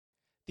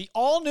The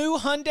all-new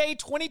Hyundai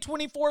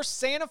 2024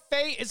 Santa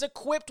Fe is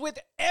equipped with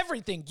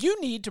everything you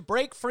need to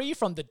break free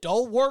from the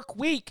dull work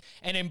week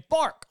and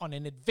embark on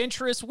an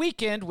adventurous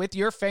weekend with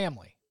your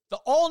family. The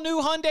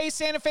all-new Hyundai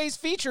Santa Fe's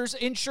features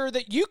ensure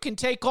that you can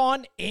take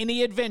on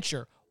any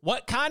adventure.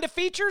 What kind of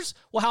features?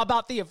 Well, how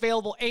about the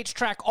available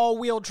H-Track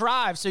all-wheel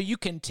drive so you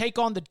can take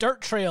on the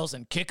dirt trails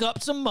and kick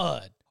up some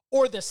mud?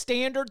 Or the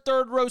standard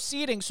third-row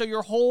seating so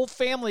your whole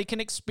family can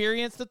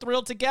experience the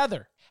thrill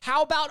together?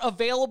 How about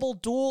available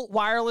dual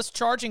wireless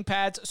charging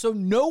pads so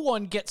no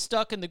one gets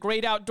stuck in the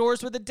great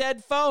outdoors with a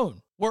dead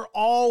phone? We're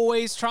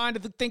always trying to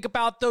think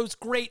about those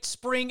great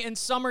spring and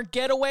summer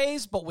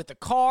getaways, but with a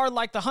car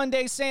like the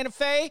Hyundai Santa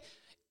Fe,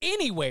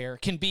 anywhere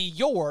can be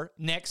your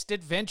next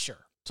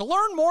adventure. To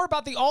learn more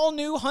about the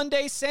all-new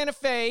Hyundai Santa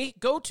Fe,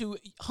 go to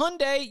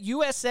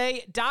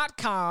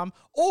HyundaiUSA.com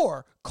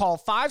or call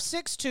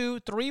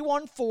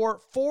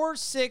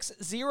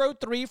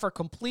 562-314-4603 for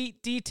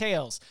complete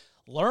details.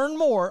 Learn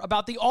more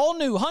about the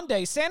all-new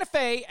Hyundai Santa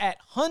Fe at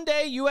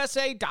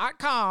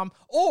HyundaiUSA.com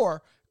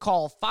or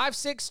call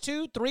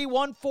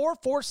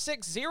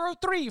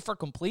 562-314-4603 for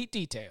complete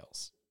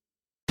details.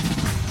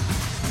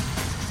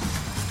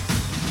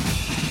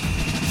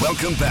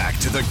 Welcome back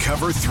to the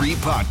Cover 3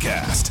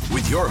 Podcast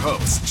with your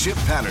hosts, Chip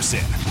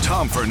Patterson,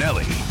 Tom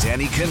Fornelli,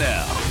 Danny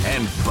Cannell,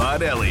 and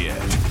Bud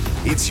Elliott.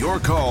 It's your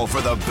call for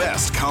the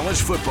best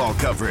college football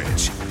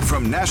coverage,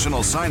 from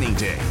National Signing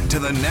Day to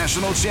the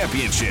National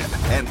Championship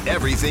and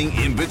everything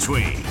in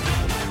between.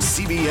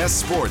 CBS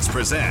Sports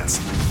presents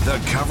the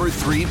Cover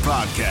 3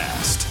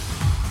 Podcast.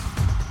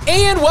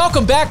 And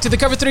welcome back to the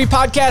Cover 3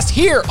 Podcast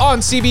here on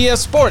CBS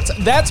Sports.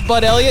 That's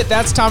Bud Elliott,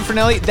 that's Tom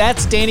Fornelli,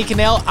 that's Danny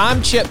Cannell,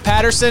 I'm Chip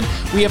Patterson.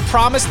 We have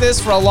promised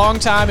this for a long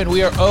time, and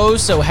we are oh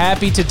so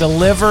happy to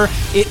deliver.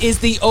 It is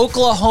the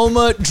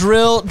Oklahoma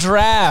Drill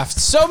Draft.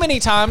 So many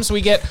times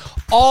we get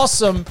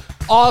awesome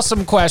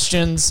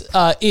questions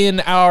in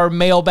our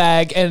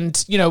mailbag.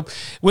 And, you know,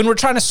 when we're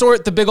trying to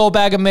sort the big old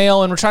bag of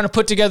mail and we're trying to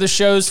put together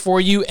shows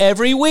for you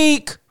every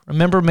week,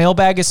 remember,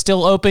 mailbag is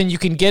still open. You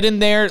can get in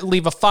there,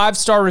 leave a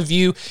 5-star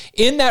review.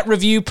 In that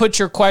review, put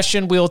your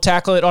question. We'll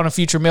tackle it on a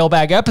future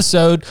mailbag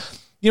episode.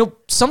 You know,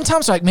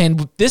 sometimes like,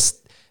 man,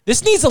 this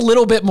needs a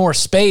little bit more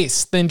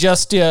space than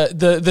just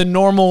the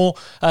normal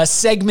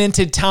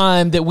segmented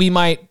time that we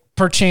might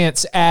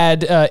perchance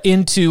add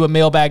into a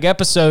mailbag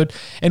episode.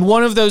 And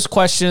one of those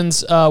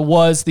questions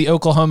was the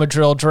Oklahoma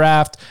Drill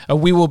Draft.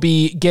 We will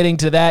be getting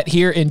to that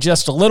here in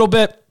just a little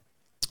bit.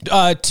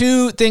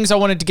 Two things I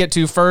wanted to get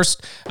to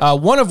first,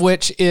 one of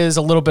which is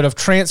a little bit of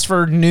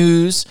transfer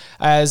news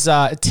as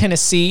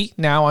Tennessee,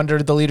 now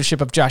under the leadership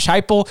of Josh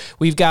Heupel,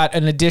 we've got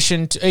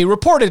a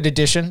reported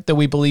addition that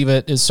we believe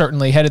it is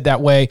certainly headed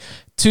that way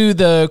to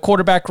the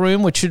quarterback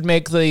room, which should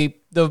make the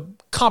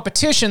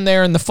competition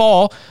there in the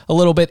fall a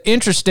little bit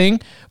interesting.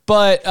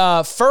 But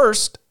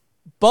first,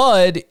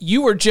 Bud,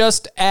 you were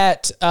just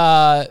at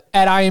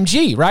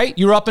IMG, right?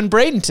 You were up in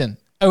Bradenton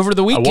over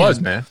the weekend. I was,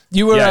 man.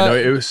 You were. Yeah, no,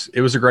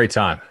 it was a great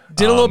time.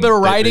 Did a little bit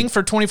of writing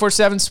for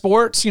 24/7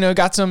 Sports. You know,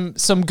 got some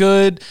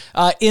good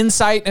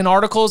insight and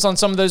articles on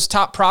some of those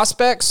top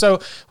prospects. So,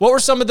 what were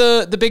some of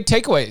the big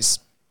takeaways?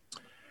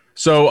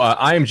 So,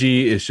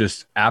 IMG is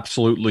just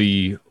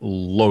absolutely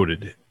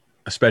loaded,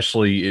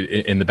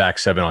 especially in the back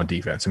seven on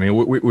defense. I mean,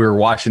 we were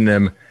watching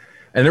them,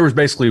 and there was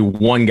basically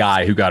one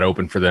guy who got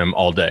open for them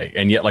all day,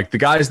 and yet like the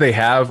guys they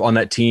have on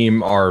that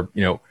team are,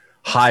 you know,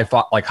 high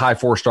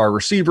 4-star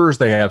receivers.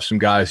 They have some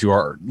guys who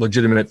are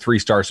legitimate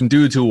 3-star, some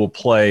dudes who will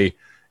play,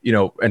 you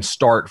know, and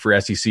start for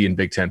SEC and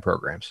Big Ten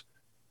programs.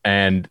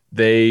 And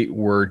they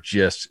were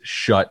just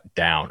shut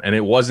down. And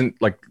it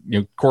wasn't like,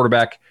 you know,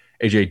 quarterback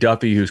AJ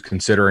Duffy, who's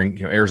considering,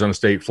 you know, Arizona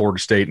State, Florida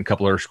State, and a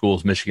couple other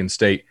schools, Michigan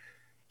State.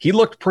 He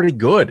looked pretty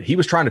good. He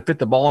was trying to fit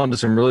the ball into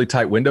some really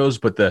tight windows,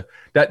 but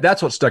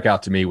that's what stuck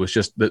out to me was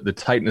just the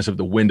tightness of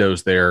the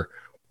windows there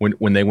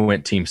when they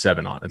went Team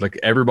 7 on it. Like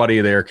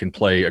everybody there can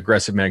play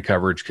aggressive man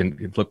coverage,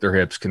 can flip their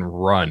hips, can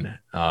run,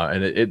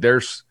 and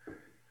they're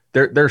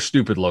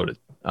stupid loaded.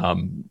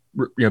 You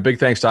know, big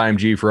thanks to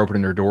IMG for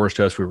opening their doors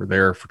to us. We were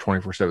there for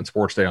 24/7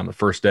 Sports Day on the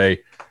first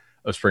day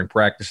of spring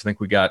practice. I think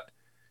we got,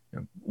 you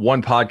know,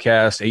 one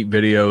podcast, 8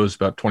 videos,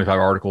 about 25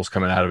 articles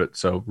coming out of it.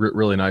 So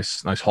really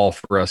nice haul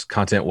for us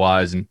content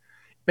wise. And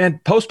man,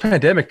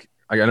 post-pandemic,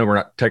 I know we're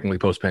not technically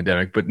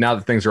post-pandemic, but now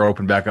that things are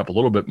open back up a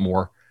little bit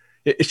more,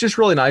 it's just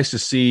really nice to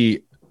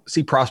see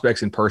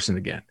prospects in person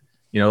again.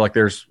 You know, like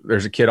there's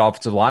a kid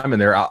offensive lineman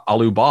there,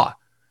 Alu Ba.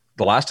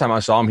 The last time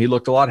I saw him, he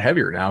looked a lot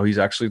heavier. Now he's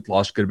actually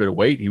lost a good bit of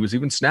weight. He was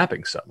even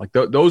snapping some. Like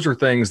those are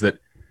things that,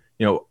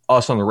 you know,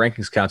 us on the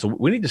Rankings Council,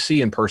 we need to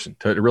see in person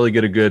to really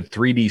get a good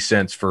 3D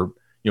sense for,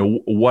 you know,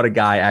 what a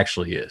guy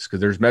actually is.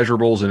 Because there's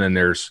measurables and then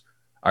there's,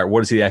 all right,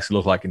 what does he actually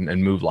look like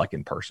and move like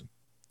in person?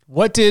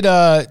 What did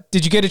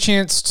you get a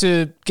chance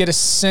to get a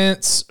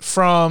sense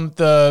from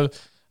the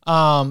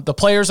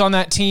players on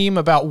that team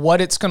about what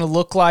it's going to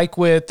look like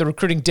with the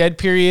recruiting dead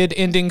period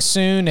ending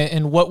soon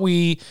and what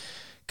we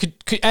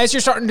as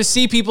you're starting to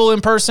see people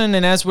in person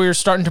and as we're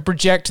starting to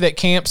project that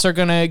camps are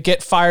going to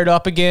get fired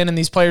up again and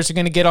these players are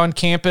going to get on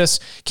campus,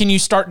 can you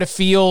start to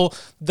feel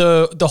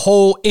the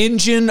whole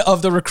engine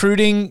of the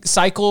recruiting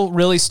cycle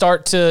really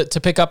start to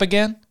pick up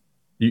again?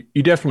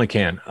 You definitely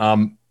can.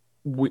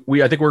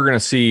 I think we're going to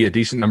see a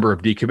decent number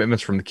of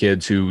decommitments from the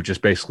kids who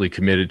just basically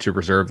committed to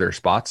reserve their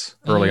spots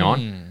early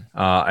on.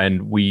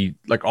 And we,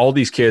 like, all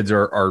these kids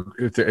are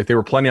if they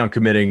were planning on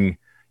committing,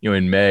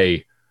 in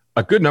May,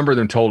 a good number of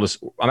them told us,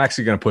 I'm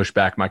actually going to push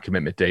back my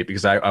commitment date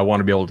because I want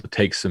to be able to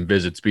take some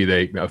visits, be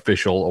they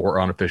official or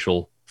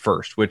unofficial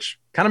first, which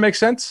kind of makes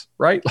sense,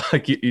 right?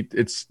 Like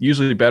it's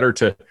usually better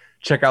to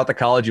check out the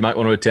college you might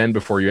want to attend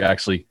before you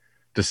actually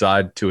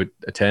decide to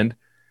attend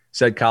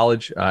said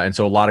college. And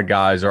so a lot of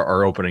guys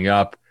are opening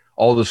up.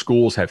 All the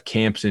schools have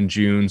camps in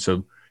June.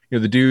 So,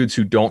 the dudes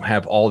who don't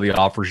have all the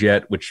offers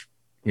yet, which,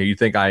 you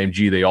think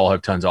IMG, they all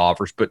have tons of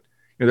offers, but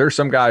there are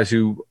some guys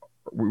who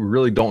we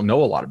really don't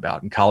know a lot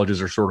about, and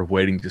colleges are sort of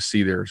waiting to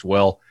see there as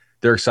well.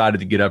 They're excited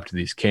to get up to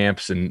these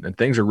camps, and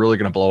things are really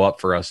going to blow up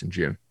for us in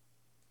June.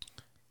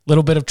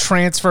 Little bit of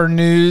transfer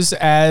news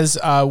as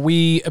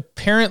we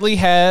apparently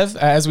have,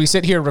 as we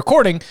sit here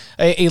recording,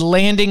 a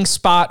landing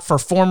spot for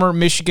former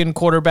Michigan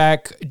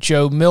quarterback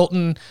Joe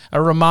Milton.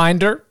 A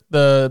reminder,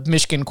 the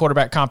Michigan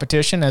quarterback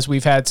competition, as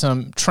we've had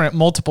some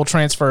multiple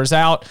transfers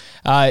out,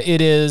 it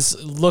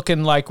is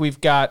looking like we've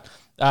got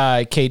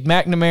Cade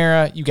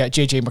McNamara, you got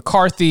JJ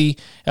McCarthy,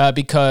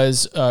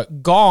 because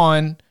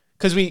gone,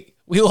 because we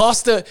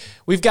lost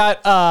we've got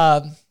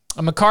a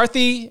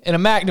McCarthy and a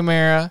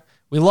McNamara,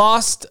 we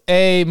lost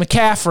a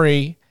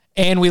McCaffrey,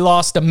 and we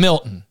lost a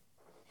Milton.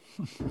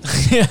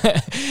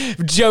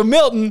 Joe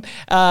Milton,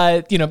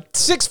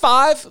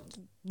 6'5",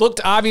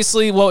 looked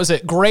obviously,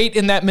 great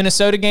in that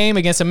Minnesota game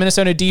against a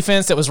Minnesota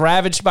defense that was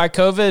ravaged by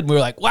COVID. We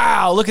were like,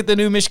 wow, look at the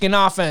new Michigan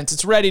offense.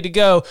 It's ready to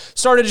go.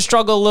 Started to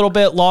struggle a little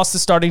bit, lost the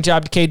starting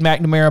job to Cade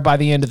McNamara by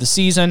the end of the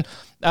season.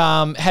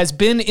 Has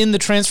been in the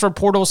transfer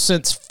portal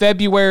since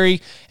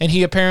February, and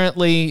he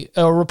apparently,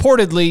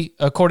 reportedly,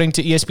 according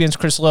to ESPN's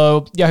Chris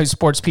Lowe, Yahoo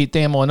Sports' Pete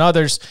Thamel, and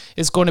others,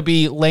 is going to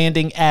be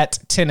landing at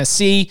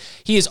Tennessee.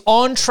 He is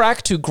on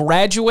track to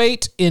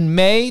graduate in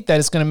May. That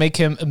is going to make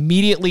him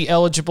immediately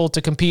eligible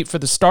to compete for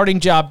the starting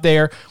job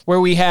there,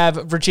 where we have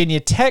Virginia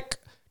Tech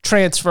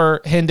transfer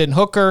Hendon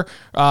Hooker,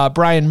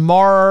 Brian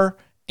Maurer,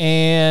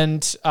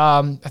 and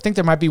I think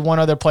there might be one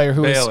other player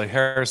who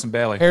Harrison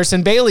Bailey.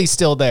 Harrison Bailey's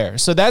still there.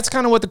 So that's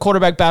kind of what the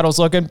quarterback battle's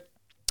looking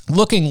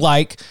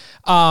like.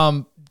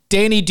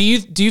 Danny, do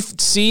you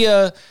see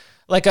a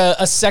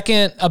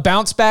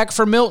bounce back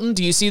for Milton?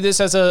 Do you see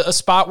this as a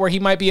spot where he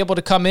might be able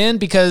to come in?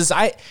 Because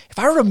if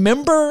I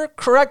remember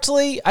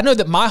correctly, I know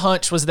that my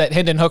hunch was that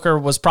Hendon Hooker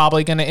was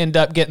probably going to end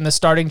up getting the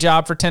starting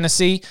job for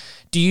Tennessee.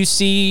 Do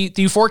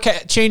you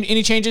forecast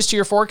any changes to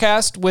your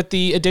forecast with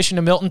the addition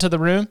of Milton to the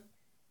room?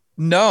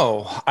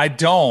 No, I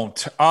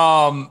don't.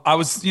 I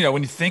was,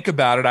 when you think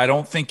about it, I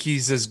don't think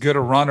he's as good a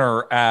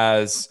runner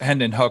as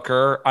Hendon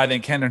Hooker. I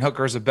think Hendon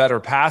Hooker is a better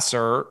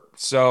passer.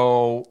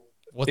 So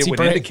it would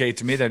indicate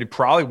to me that he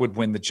probably would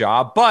win the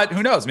job, but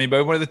who knows?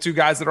 Maybe one of the two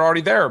guys that are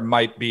already there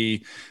might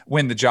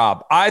win the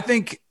job. I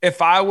think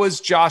if I was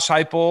Josh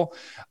Heupel,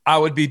 I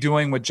would be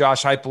doing what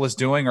Josh Heupel is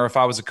doing, or if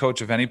I was a coach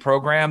of any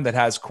program that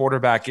has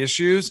quarterback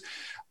issues,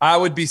 I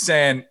would be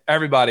saying,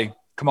 everybody,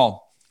 come on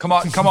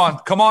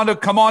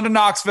to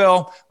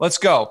Knoxville. Let's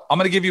go. I'm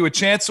going to give you a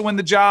chance to win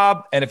the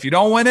job. And if you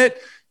don't win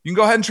it, you can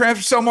go ahead and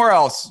transfer somewhere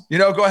else.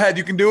 Go ahead.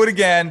 You can do it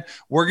again.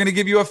 We're going to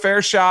give you a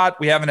fair shot.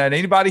 We haven't had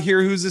anybody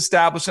here who's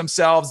established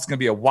themselves. It's going to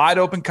be a wide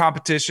open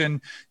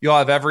competition. You'll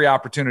have every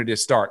opportunity to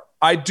start.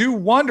 I do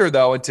wonder,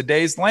 though, in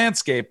today's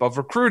landscape of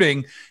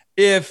recruiting,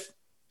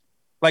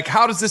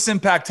 how does this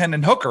impact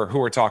Hendon Hooker, who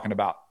we're talking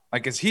about?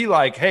 Is he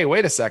like, hey,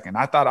 wait a second,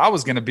 I thought I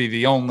was going to be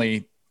the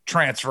only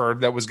transfer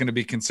that was going to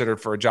be considered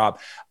for a job.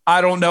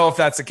 I don't know if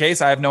that's the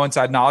case. I have no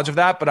inside knowledge of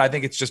that, but I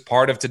think it's just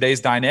part of today's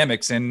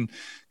dynamics in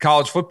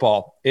college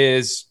football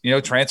is,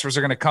 transfers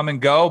are going to come and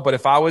go. But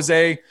if I was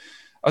a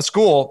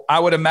school, I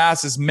would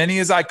amass as many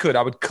as I could.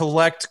 I would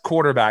collect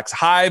quarterbacks,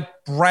 high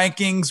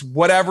rankings,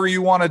 however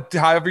you want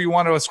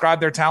to ascribe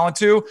their talent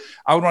to.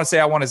 I would want to say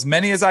I want as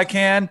many as I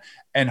can.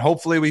 And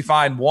hopefully we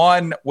find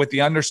one with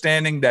the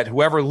understanding that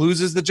whoever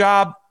loses the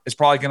job is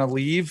probably going to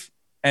leave.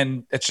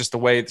 And it's just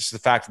the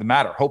fact of the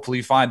matter. Hopefully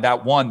you find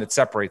that one that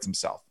separates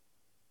himself.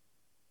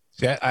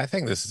 Yeah, I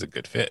think this is a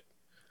good fit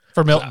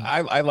for Milton.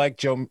 I like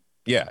Joe.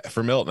 Yeah,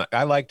 for Milton,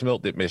 I liked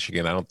Milton at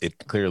Michigan.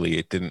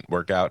 It didn't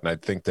work out, and I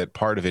think that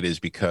part of it is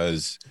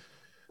because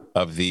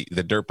of the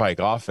dirt bike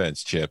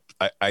offense. Chip,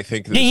 I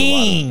think there's a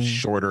lot of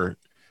shorter.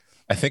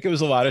 I think it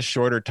was a lot of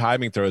shorter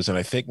timing throws, and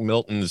I think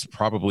Milton's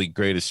probably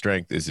greatest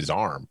strength is his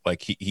arm.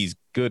 Like he's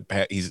good.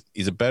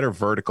 He's a better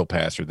vertical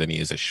passer than he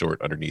is a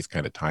short underneath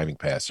kind of timing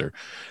passer.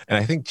 And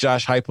I think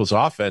Josh Heupel's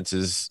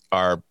offenses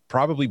are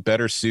probably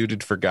better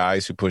suited for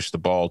guys who push the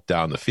ball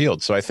down the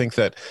field. So I think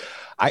that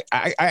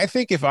I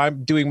think if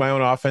I'm doing my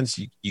own offense,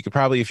 you could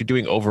probably, if you're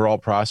doing overall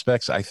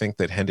prospects, I think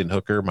that Hendon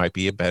Hooker might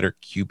be a better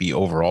QB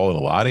overall in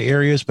a lot of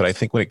areas. But I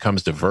think when it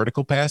comes to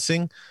vertical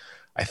passing,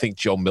 I think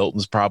Joe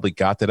Milton's probably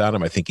got that on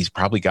him. I think he's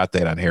probably got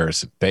that on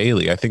Harrison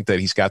Bailey. I think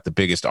that he's got the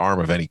biggest arm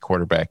of any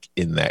quarterback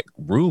in that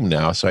room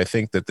now. So I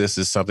think that this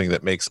is something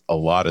that makes a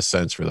lot of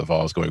sense for the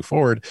Vols going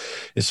forward,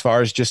 as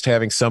far as just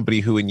having somebody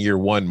who in year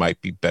one might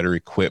be better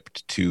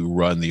equipped to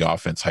run the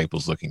offense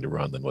Heupel's looking to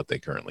run than what they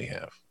currently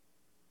have.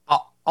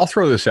 I'll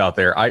throw this out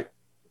there.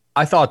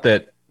 I thought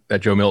that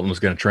Joe Milton was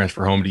going to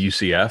transfer home to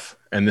UCF,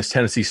 and this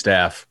Tennessee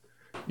staff,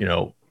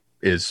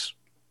 is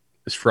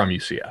from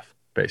UCF,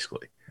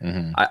 basically.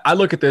 Mm-hmm. I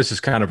look at this as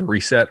kind of a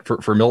reset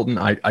for Milton.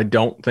 I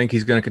don't think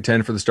he's going to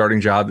contend for the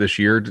starting job this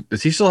year.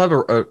 Does he still have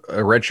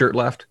a red shirt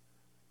left?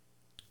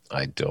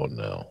 I don't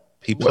know.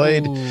 He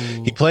played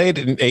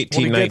in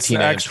 18, 19,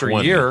 and extra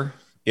 20. year.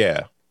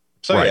 Yeah.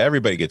 So right. Yeah,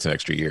 everybody gets an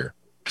extra year.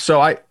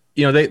 So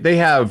they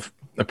have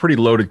a pretty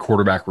loaded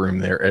quarterback room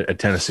there at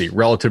Tennessee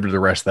relative to the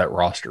rest of that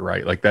roster,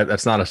 right? Like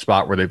that's not a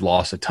spot where they've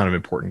lost a ton of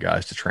important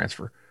guys to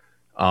transfer.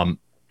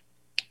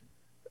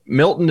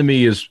 Milton to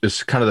me is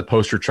kind of the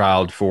poster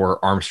child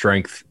for arm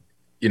strength.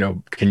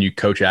 Can you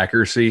coach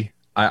accuracy?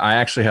 I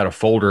actually had a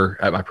folder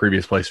at my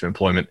previous place of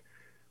employment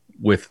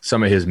with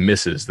some of his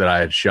misses that I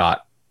had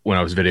shot when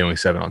I was videoing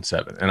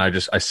 7-on-7. And I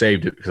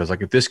saved it because I was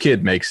like, if this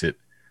kid makes it,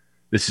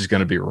 this is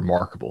going to be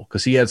remarkable,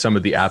 because he had some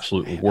of the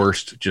absolute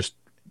worst, just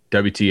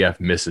WTF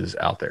misses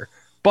out there.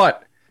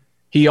 But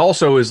he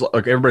also is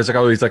like, everybody's like,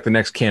 oh, he's like the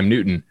next Cam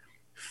Newton.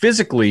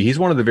 Physically, he's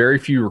one of the very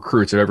few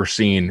recruits I've ever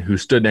seen who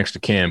stood next to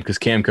Cam, because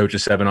Cam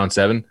coaches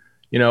 7-on-7,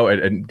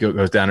 and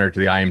goes down there to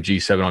the IMG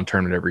 7-on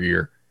tournament every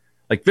year.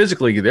 Like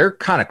physically, they're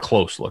kind of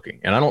close looking.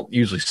 And I don't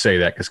usually say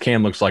that because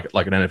Cam looks like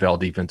an NFL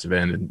defensive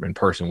end in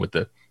person with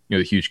the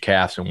huge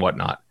calves and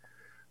whatnot.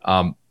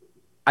 I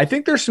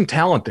think there's some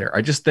talent there.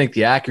 I just think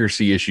the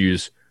accuracy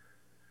issues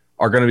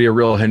are going to be a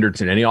real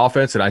hindrance in any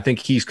offense. And I think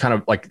he's kind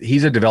of like,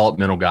 he's a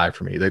developmental guy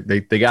for me.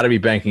 They got to be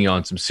banking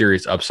on some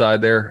serious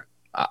upside there.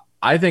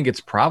 I think it's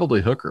probably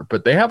Hooker,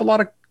 but they have a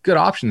lot of good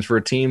options for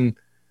a team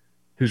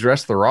whose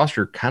rest of the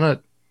roster kind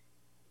of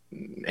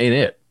ain't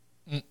it.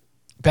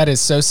 That is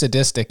so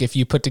sadistic if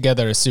you put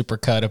together a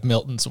supercut of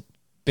Milton's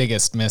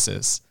biggest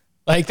misses.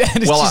 Like that.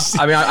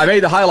 I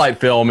made the highlight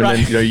film, and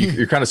right. Then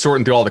you're kind of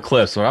sorting through all the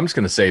clips. So I'm just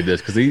going to save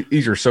this because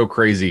these are so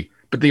crazy.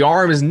 But the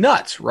arm is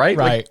nuts, right?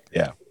 Right. Like,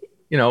 yeah.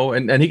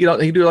 And he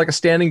can do like a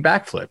standing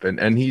backflip,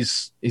 and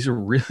he's a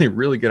really,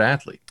 really good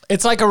athlete.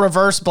 It's like a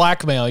reverse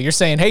blackmail. You're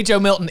saying, hey, Joe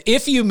Milton,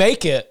 if you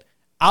make it,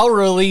 I'll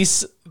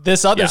release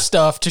this other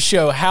stuff to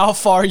show how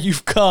far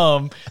you've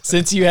come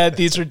since you had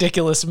these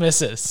ridiculous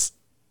misses.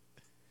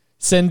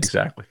 Send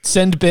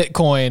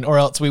Bitcoin, or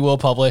else we will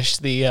publish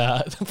the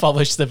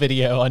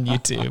video on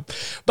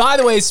YouTube. By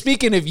the way,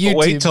 speaking of YouTube,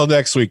 wait till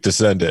next week to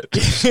send it.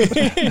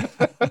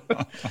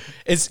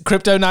 Is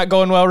crypto not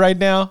going well right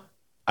now?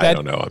 I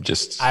don't know.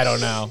 I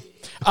don't know.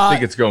 I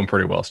think it's going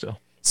pretty well still.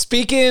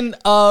 Speaking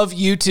of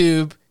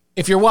YouTube,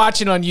 if you're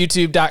watching on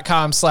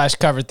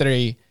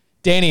youtube.com/cover3,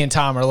 Danny and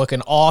Tom are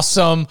looking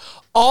awesome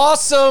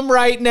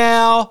right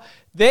now.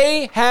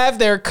 They have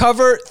their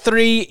Cover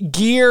 3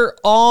 gear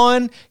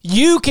on.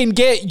 You can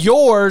get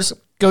yours.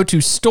 Go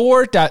to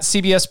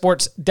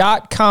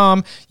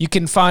store.cbssports.com. You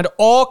can find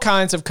all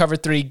kinds of Cover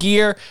 3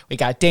 gear. We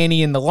got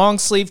Danny in the long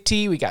sleeve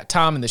tee. We got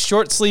Tom in the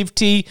short sleeve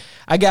tee.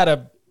 I got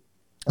to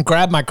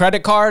grab my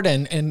credit card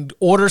and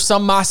order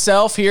some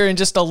myself here in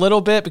just a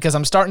little bit because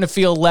I'm starting to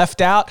feel left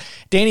out.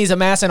 Danny's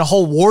amassing a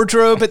whole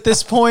wardrobe at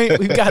this point.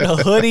 We've got a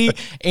hoodie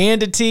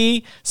and a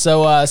tee.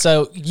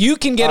 So you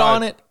can get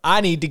on it.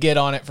 I need to get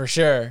on it for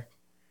sure.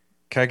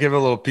 Can I give a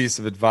little piece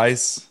of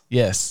advice?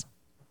 Yes.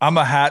 I'm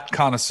a hat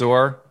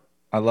connoisseur.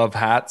 I love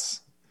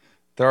hats.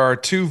 There are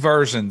 2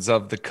 versions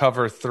of the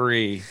Cover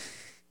 3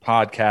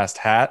 podcast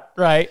hat.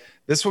 Right.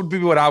 This would be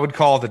what I would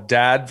call the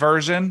dad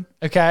version.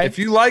 Okay. If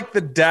you like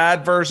the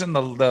dad version,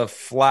 the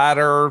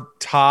flatter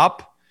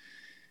top,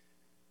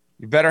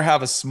 you better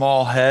have a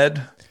small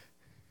head.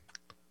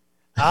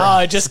 Oh,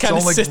 it just kind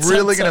of sits. It's only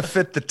really going to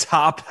fit the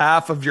top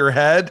half of your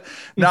head.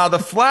 Now, the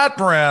flat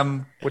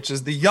brim, which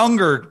is the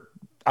younger,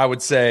 I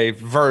would say,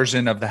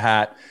 version of the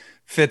hat,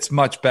 fits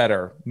much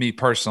better, me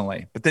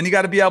personally. But then you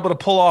got to be able to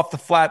pull off the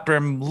flat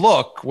brim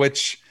look,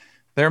 which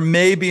there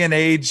may be an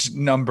age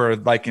number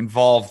like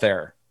involved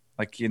there.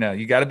 Like, you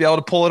got to be able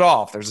to pull it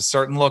off. There's a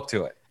certain look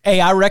to it. Hey,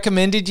 I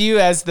recommended you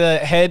as the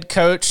head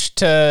coach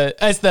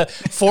as the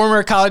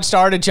former college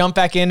star to jump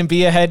back in and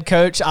be a head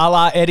coach a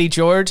la Eddie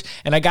George.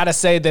 And I got to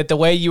say that the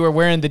way you were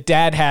wearing the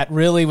dad hat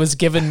really was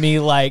giving me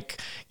like,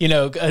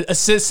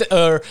 assist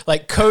or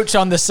like coach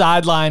on the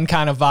sideline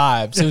kind of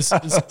vibes. It was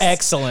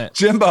excellent.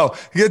 Jimbo,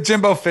 you get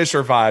Jimbo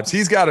Fisher vibes.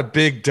 He's got a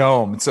big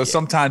dome. So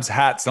sometimes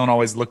hats don't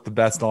always look the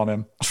best on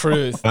him.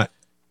 Truth.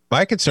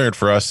 My concern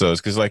for us, though,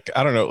 is because, like,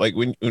 I don't know, like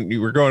when you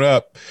were growing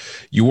up,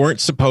 you weren't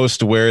supposed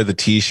to wear the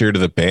T-shirt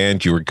of the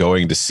band you were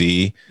going to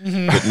see.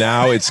 Mm-hmm. But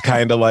now it's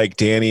kind of like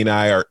Danny and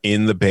I are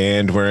in the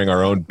band wearing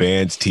our own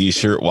band's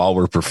T-shirt while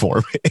we're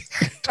performing.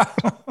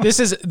 This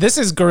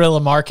is guerrilla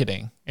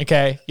marketing.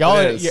 Okay, y'all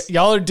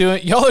are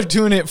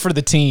doing it for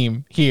the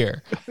team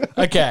here.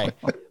 Okay,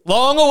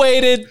 long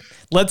awaited.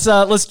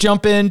 Let's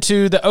jump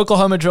into the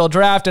Oklahoma drill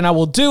draft, and I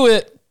will do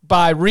it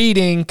by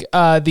reading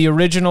the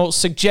original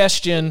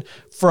suggestion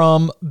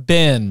from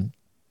Ben.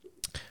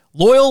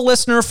 Loyal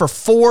listener for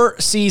 4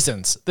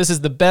 seasons. This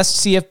is the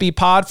best CFB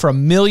pod for a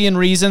million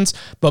reasons,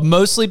 but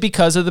mostly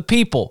because of the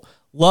people.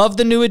 Love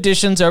the new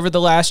additions over the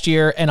last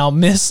year, and I'll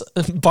miss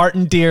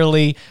Barton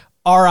dearly.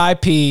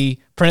 RIP,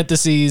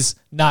 parentheses,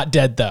 not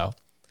dead though.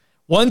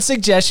 One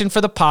suggestion for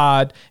the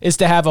pod is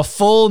to have a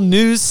full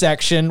news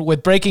section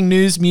with breaking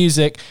news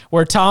music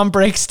where Tom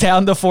breaks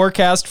down the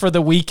forecast for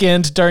the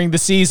weekend during the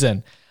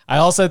season. I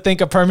also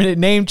think a permanent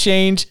name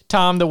change,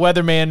 Tom the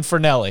Weatherman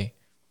Fornelli.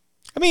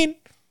 I mean,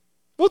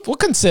 we'll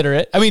consider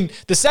it. I mean,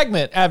 the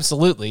segment,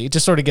 absolutely. It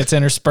just sort of gets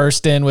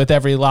interspersed in with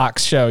every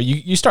Locks show.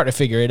 You start to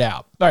figure it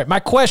out. All right, my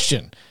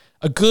question.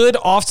 A good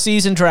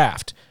off-season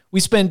draft. We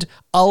spend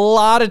a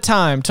lot of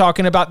time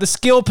talking about the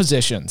skill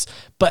positions,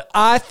 but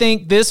I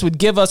think this would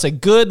give us a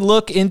good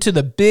look into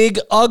the big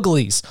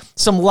uglies,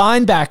 some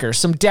linebackers,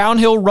 some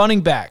downhill running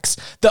backs,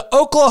 the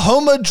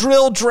Oklahoma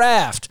drill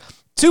draft,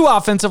 2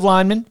 offensive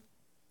linemen,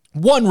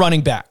 1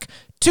 running back,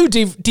 2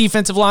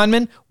 defensive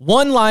linemen,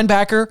 1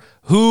 linebacker.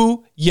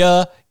 Who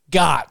ya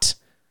got?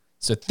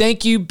 So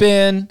thank you,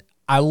 Ben.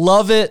 I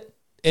love it.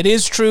 It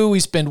is true. We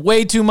spend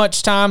way too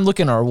much time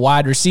looking at our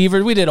wide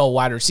receivers. We did a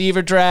wide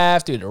receiver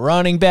draft, we did a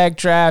running back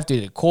draft,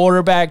 we did a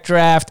quarterback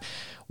draft.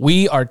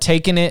 We are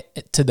taking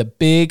it to the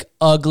big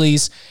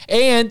uglies.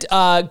 And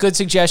good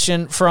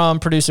suggestion from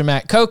producer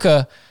Matt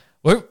Coca.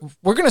 We're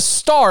going to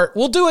start.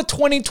 We'll do a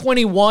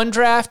 2021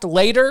 draft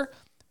later,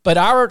 but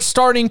our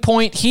starting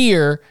point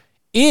here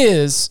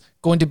is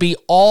going to be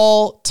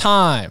all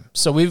time.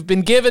 So we've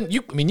been given,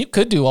 you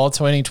could do all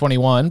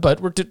 2021, but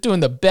we're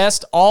doing the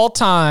best all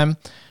time.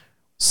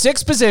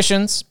 6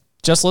 positions,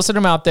 just listed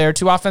them out there,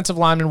 2 offensive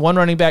linemen, 1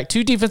 running back,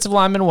 2 defensive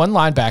linemen, 1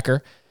 linebacker.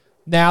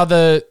 Now,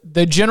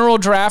 the general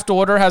draft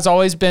order has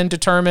always been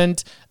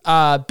determined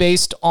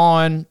based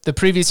on the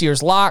previous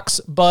year's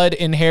locks. Bud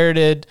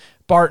inherited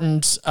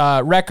Barton's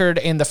record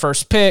and the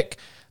first pick.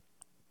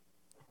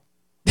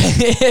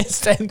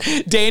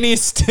 Danny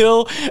is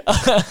still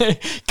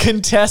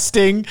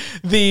contesting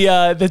the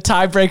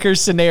tiebreaker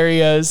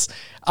scenarios.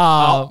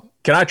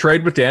 Can I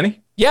trade with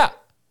Danny? Yeah.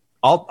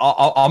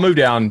 I'll move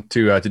down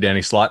to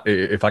Danny's slot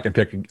if I can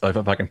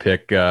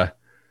pick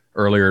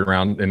earlier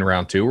in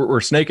round 2. We're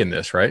snaking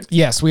this, right?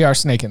 Yes, we are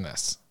snaking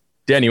this.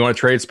 Danny, you want to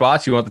trade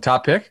spots? You want the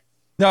top pick?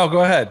 No,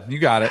 go ahead. You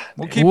got it.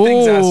 We'll keep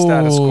things as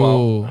status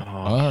quo.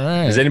 All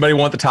right. Does anybody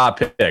want the top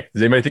pick?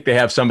 Does anybody think they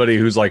have somebody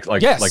who's like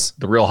yes.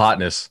 the real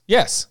hotness?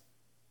 Yes.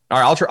 All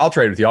right, I'll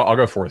trade with you. I'll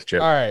go 4th,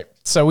 Chip. All right.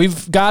 So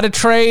we've got a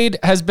trade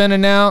has been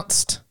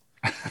announced.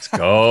 Let's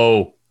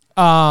go.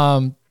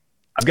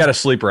 I've got a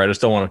sleeper. I just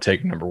don't want to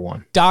take number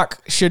 1.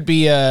 Doc should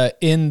be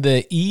in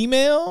the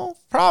email,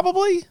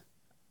 probably.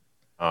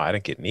 Oh, I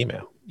didn't get an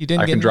email. You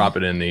didn't. I can drop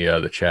it in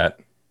the chat.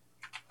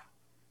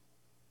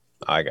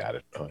 I got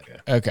it. Okay.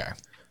 Okay.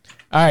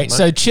 All right.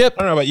 So Chip,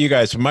 I don't know about you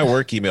guys, but my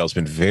work email has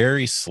been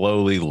very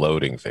slowly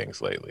loading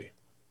things lately.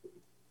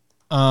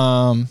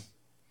 Well,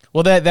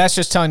 that's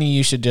just telling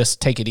you should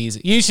just take it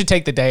easy. You should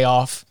take the day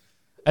off.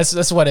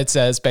 That's what it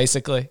says,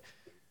 basically.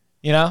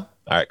 You know.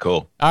 All right.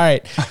 Cool. All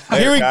right.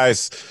 Here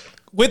guys.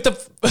 With the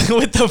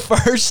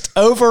first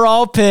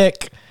overall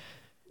pick,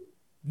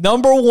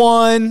 number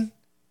 1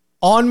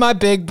 on my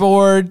big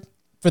board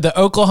for the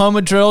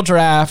Oklahoma drill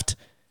draft.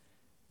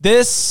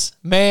 This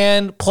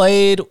man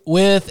played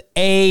with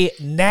a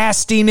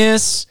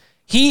nastiness.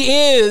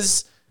 He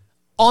is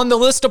on the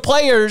list of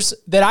players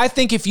that I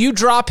think if you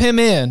drop him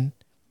in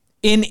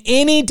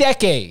any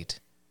decade,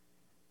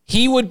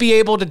 he would be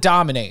able to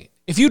dominate.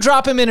 If you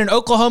drop him in an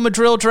Oklahoma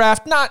drill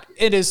draft, not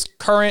in his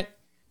current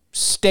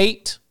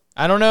state,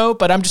 I don't know,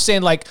 but I'm just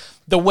saying like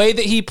the way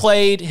that he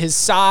played, his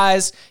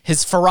size,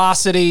 his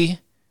ferocity.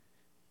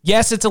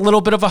 Yes, it's a little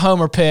bit of a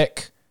homer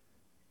pick.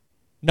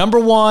 Number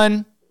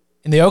 1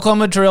 in the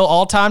Oklahoma drill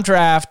all-time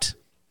draft,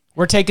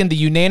 we're taking the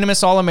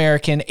unanimous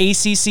All-American,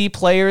 ACC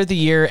Player of the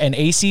Year, and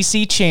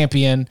ACC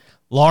champion,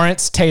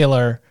 Lawrence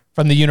Taylor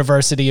from the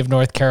University of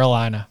North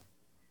Carolina.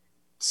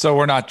 So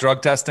we're not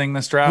drug testing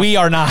this draft? We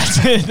are not.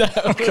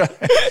 Okay.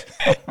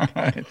 All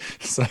right.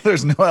 So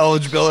there's no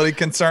eligibility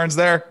concerns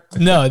there?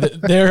 No,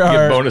 there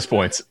are. Get bonus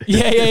points.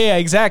 Yeah,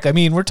 exactly. I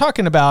mean, we're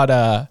talking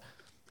about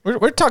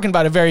we're talking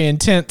about a very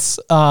intense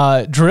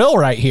drill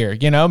right here.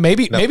 You know,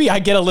 maybe I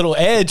get a little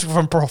edge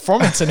from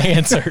performance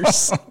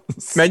enhancers.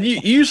 Man,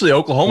 you usually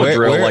Oklahoma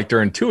drill like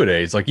during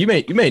 2-a-days. Like you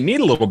may need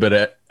a little bit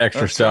of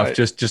extra stuff right.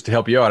 just to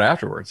help you out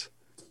afterwards.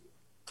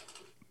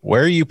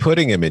 Where are you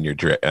putting him in your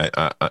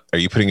are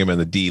you putting him in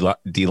the D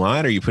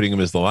line or are you putting him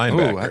as the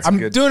linebacker?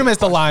 I'm doing him as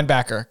the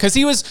linebacker because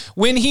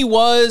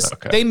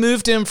they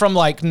moved him from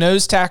like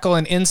nose tackle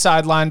and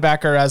inside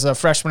linebacker as a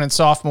freshman and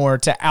sophomore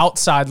to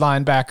outside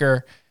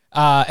linebacker.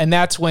 And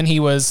that's when he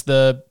was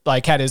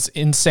had his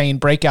insane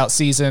breakout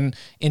season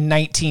in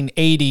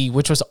 1980,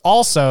 which was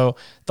also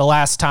the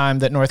last time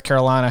that North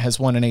Carolina has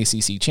won an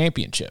ACC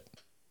championship.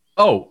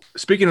 Oh,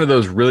 speaking of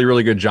those really,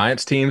 really good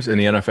Giants teams in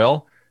the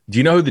NFL, do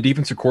you know who the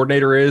defensive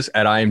coordinator is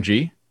at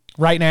IMG?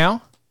 Right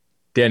now?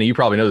 Danny, you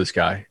probably know this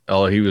guy.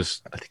 Oh, I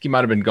think he might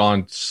have been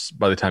gone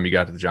by the time you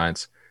got to the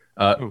Giants.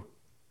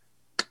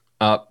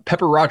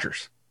 Pepper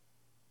Rogers.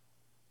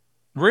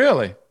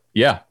 Really?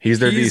 Yeah, he's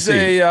their DC.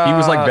 He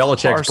was like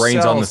Belichick's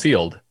brains on the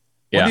field.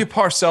 Yeah. Wasn't he a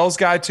Parcells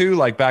guy too?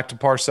 Like back to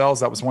Parcells,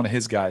 that was one of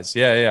his guys.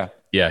 Yeah.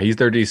 Yeah, he's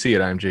their DC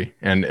at IMG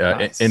and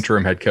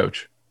interim head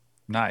coach.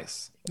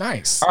 Nice.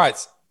 Nice. All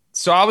right.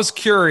 So I was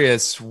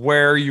curious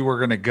where you were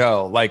going to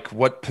go. Like,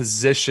 what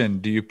position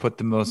do you put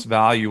the most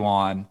value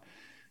on?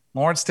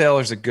 Lawrence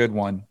Taylor's a good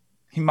one.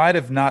 He might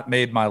have not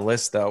made my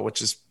list, though,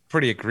 which is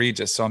pretty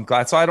egregious. So I'm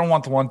glad. So I don't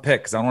want the one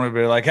pick because I don't want to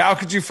be like, how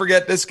could you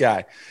forget this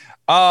guy?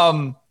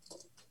 I'm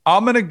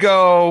going to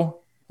go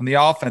on the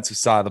offensive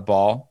side of the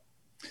ball.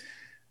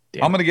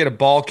 Damn. I'm going to get a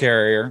ball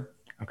carrier.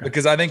 Okay.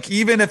 Because I think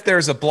even if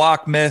there's a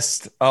block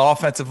missed, an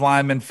offensive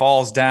lineman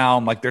falls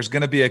down, like there's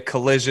going to be a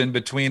collision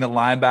between a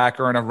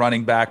linebacker and a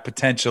running back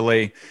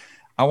potentially.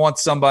 I want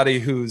somebody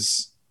who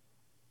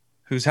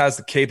has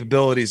the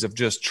capabilities of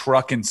just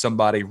trucking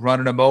somebody,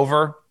 running them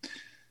over.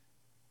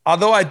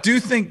 Although I do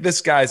think this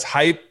guy's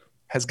hype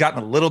has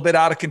gotten a little bit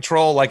out of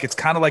control. Like it's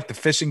kind of like the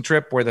fishing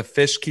trip where the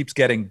fish keeps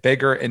getting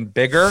bigger and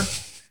bigger.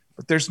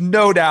 But there's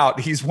no doubt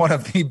he's one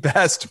of the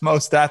best,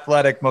 most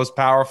athletic, most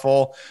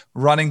powerful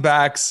running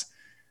backs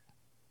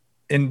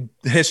in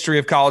the history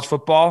of college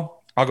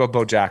football. I'll go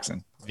Bo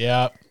Jackson.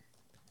 Yeah.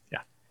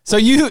 So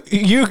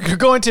you're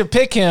going to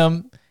pick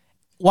him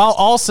while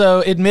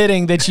also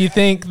admitting that you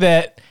think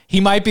that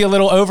he might be a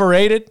little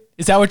overrated.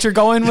 Is that what you're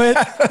going with?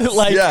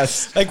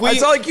 Yes. Like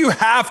it's not like you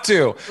have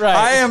to.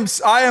 Right.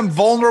 I am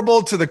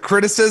vulnerable to the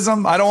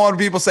criticism. I don't want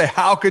people to say,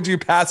 how could you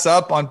pass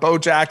up on Bo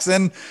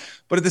Jackson?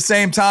 But at the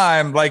same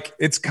time, like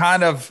it's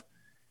kind of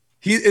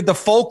the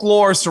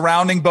folklore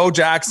surrounding Bo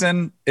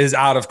Jackson is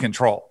out of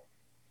control.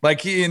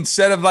 Like he,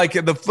 instead of like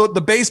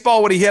the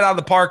baseball, what he hit out of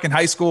the park in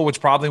high school, which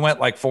probably went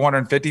like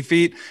 450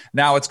 feet.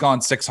 Now it's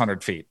gone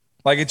 600 feet.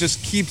 Like it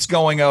just keeps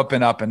going up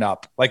and up and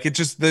up. Like it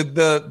just,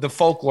 the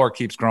folklore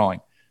keeps growing.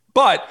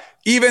 But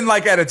even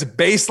like at its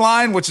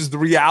baseline, which is the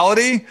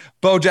reality,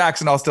 Bo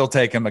Jackson, I'll still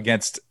take him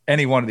against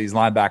any one of these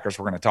linebackers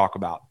we're going to talk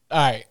about. All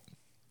right.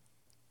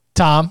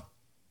 Tom.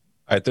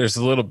 All right, there's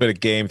a little bit of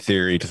game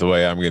theory to the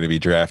way I'm going to be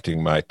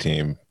drafting my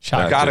team.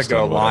 Got to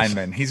go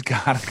lineman. He's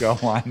got to go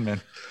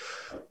lineman.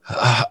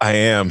 I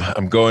am.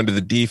 I'm going to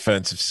the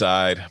defensive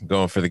side. I'm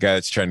going for the guy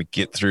that's trying to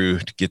get through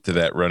to get to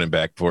that running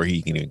back before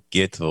he can even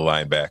get to the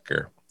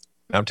linebacker.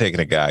 I'm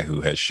taking a guy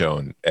who has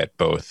shown at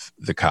both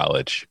the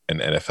college and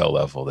NFL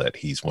level that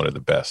he's one of the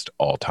best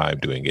all time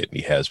doing it, and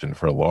he has been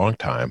for a long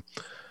time.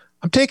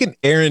 I'm taking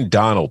Aaron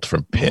Donald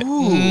from Pitt.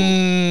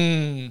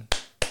 Ooh.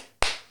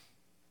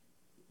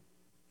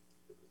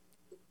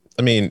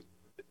 I mean,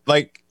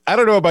 like, I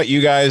don't know about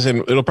you guys, and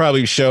it'll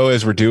probably show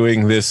as we're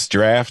doing this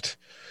draft.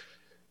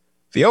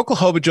 The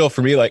Oklahoma drill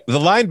for me, like the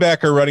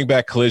linebacker running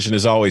back collision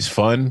is always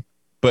fun,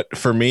 but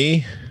for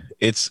me,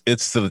 it's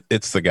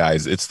the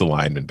guys, it's the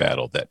lineman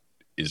battle that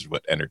is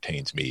what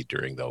entertains me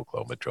during the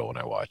Oklahoma drill when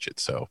I watch it.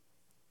 So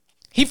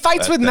he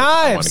fights with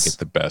knives. I want to get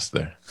the best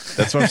there.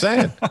 That's what I'm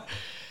saying.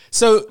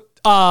 So,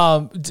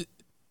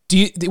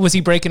 was he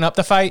breaking up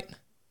the fight?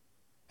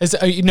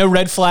 No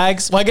red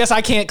flags? Well, I guess I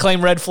can't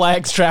claim red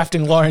flags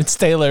drafting Lawrence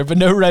Taylor, but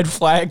no red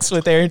flags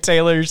with Aaron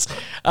Taylor's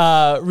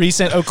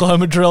recent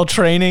Oklahoma drill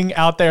training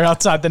out there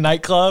outside the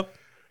nightclub.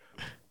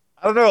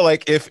 I don't know.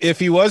 Like if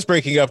he was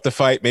breaking up the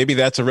fight, maybe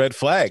that's a red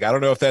flag. I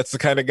don't know if that's the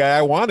kind of guy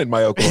I want in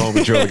my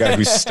Oklahoma drill, the guy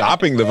who's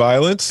stopping the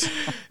violence.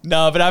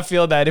 No, but I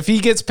feel that if he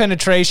gets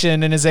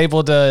penetration and is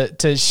able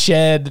to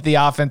shed the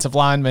offensive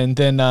lineman,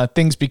 then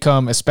things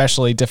become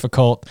especially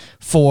difficult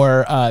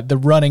for the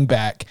running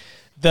back.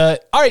 All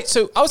right,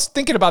 so I was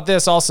thinking about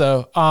this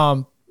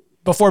also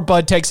before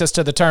Bud takes us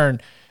to the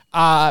turn.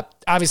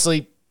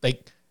 Obviously,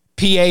 like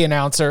PA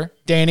announcer,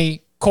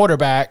 Danny,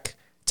 quarterback,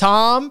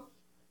 Tom,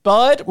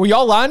 Bud, were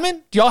y'all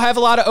linemen? Do y'all have a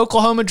lot of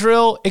Oklahoma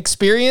drill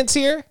experience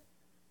here?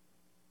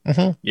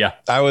 Mm-hmm. Yeah.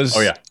 I was.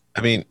 Oh, yeah.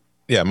 I mean,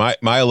 yeah, my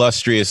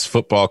illustrious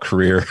football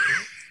career,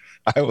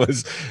 I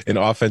was an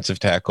offensive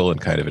tackle and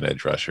kind of an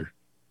edge rusher.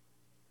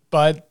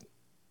 Bud?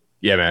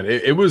 Yeah, man.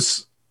 It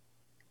was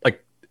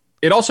like,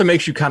 it also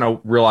makes you kind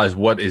of realize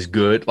what is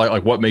good,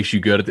 like what makes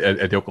you good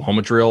at the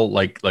Oklahoma drill.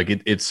 Like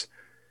it's,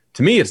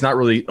 to me, it's not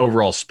really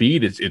overall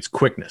speed. It's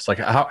quickness. Like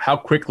how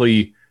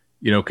quickly,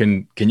 you know,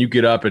 can you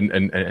get up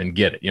and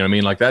get it? You know what I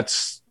mean? Like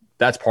that's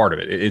part of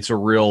it. It's a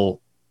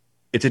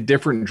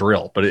different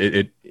drill, but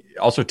it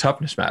also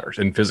toughness matters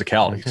and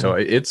physicality. Mm-hmm. So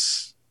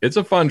it's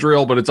a fun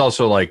drill, but it's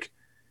also like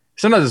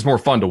sometimes it's more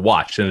fun to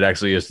watch than it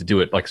actually is to do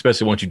it. Like,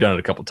 especially once you've done it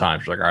a couple of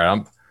times, you're like, all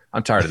right,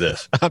 I'm tired of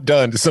this. I'm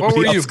done. What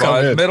were you,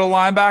 Bud? Middle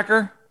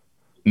linebacker?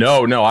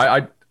 No,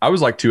 I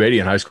was like 280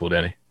 in high school,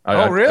 Danny.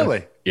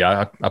 Really?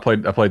 Yeah, I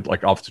played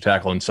like offensive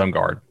tackle and some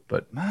guard,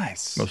 but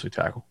nice, mostly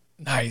tackle.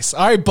 Nice.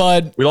 All right,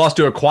 Bud. We lost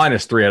to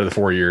Aquinas 3 out of the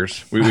 4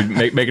 years. We would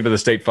make it to the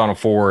state Final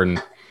Four, and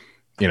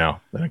yeah.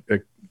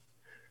 Tight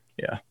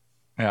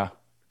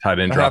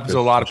end that drop. Happens to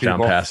a lot of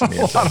people. A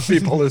lot of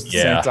people lose to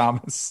St.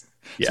 Thomas.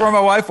 That's where my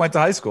wife went to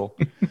high school.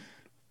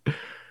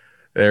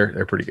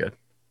 They're pretty good.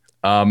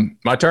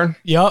 My turn?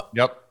 Yep.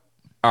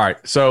 All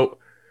right. So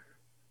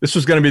this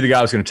was going to be the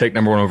guy who's going to take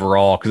number 1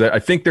 overall because I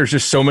think there's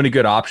just so many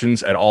good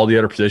options at all the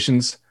other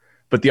positions.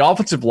 But the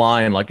offensive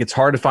line, like it's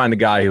hard to find a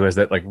guy who has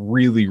that like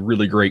really,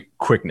 really great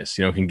quickness.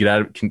 Can get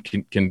out of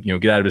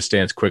get out of his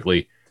stance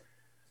quickly.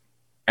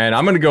 And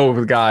I'm going to go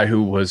with a guy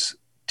who was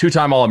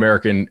 2-time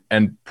All-American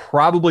and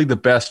probably the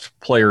best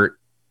player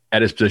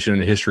at his position in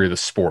the history of the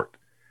sport.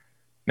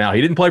 Now,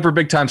 he didn't play for a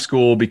big-time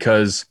school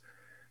because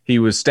he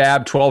was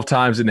stabbed 12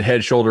 times in the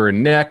head, shoulder,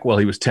 and neck while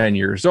he was 10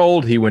 years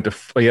old. He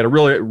had a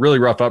really, really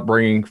rough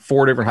upbringing,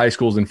 4 different high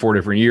schools in 4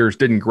 different years,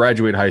 didn't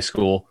graduate high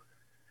school.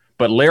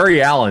 But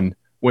Larry Allen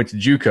went to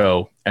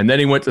JUCO, and then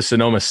he went to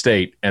Sonoma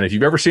State. And if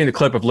you've ever seen the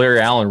clip of Larry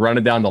Allen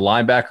running down the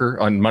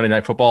linebacker on Monday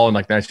Night Football in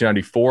like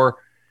 1994,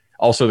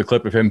 also the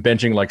clip of him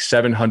benching like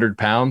 700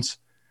 pounds.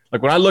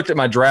 Like when I looked at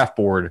my draft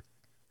board,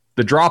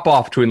 the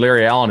drop-off between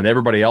Larry Allen and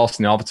everybody else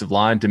in the offensive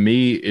line to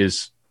me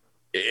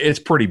it's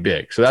pretty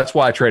big. So that's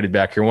why I traded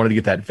back here. I wanted to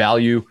get that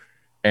value.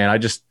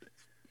 And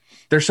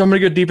there's so many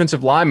good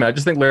defensive linemen. I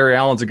just think Larry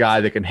Allen's a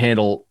guy that can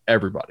handle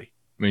everybody.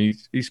 I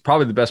memean, he's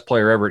probably the best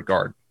player ever at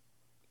guard,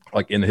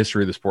 like in the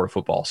history of the sport of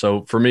football.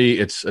 So for me,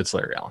 it's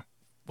Larry Allen.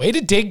 Way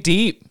to dig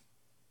deep.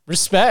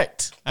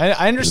 Respect.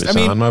 I understand.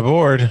 On my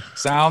board.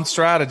 Sound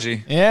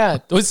strategy. Yeah.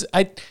 It was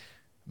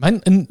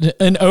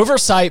an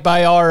oversight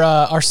by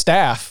our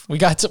staff. We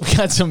got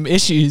some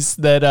issues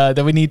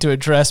that we need to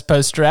address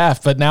post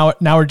draft, but now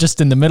we're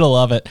just in the middle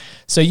of it.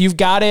 So you've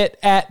got it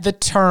at the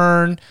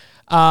turn.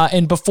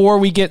 And before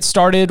we get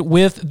started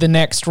with the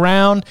next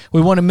round,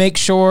 we want to make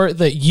sure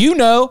that you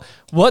know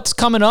what's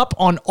coming up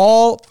on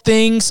All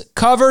Things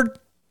Covered.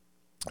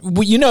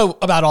 You know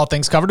about All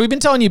Things Covered. We've been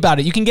telling you about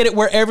it. You can get it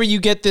wherever you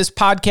get this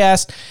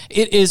podcast.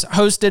 It is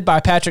hosted by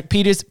Patrick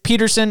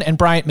Peterson and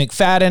Bryant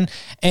McFadden.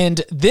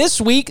 And this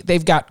week,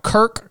 they've got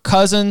Kirk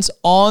Cousins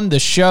on the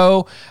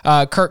show.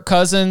 Kirk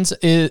Cousins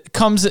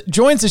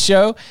joins the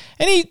show,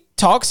 and he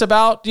talks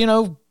about,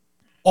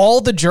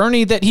 all the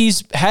journey that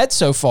he's had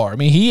so far. I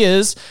mean, he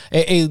is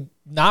a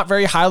not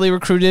very highly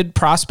recruited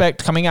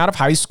prospect coming out of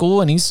high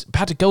school, and he's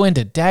about to go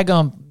into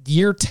daggum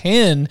year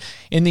 10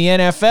 in the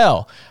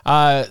NFL.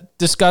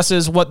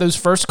 Discusses what those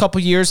first couple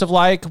years of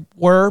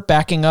were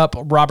backing up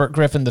Robert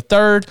Griffin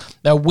III,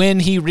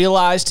 when he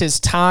realized his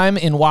time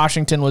in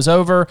Washington was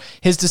over,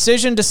 his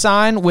decision to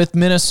sign with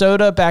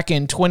Minnesota back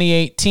in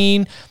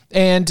 2018,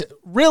 and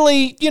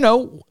really,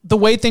 the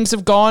way things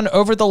have gone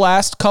over the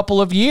last couple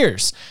of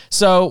years.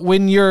 So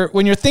when you're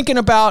thinking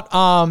about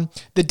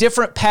the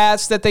different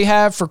paths that they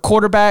have for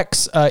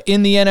quarterbacks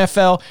in the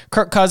NFL,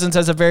 Kirk Cousins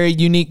has a very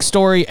unique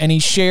story, and he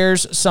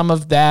shares some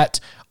of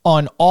that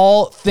on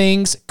All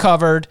Things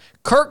Covered.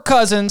 Kirk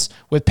Cousins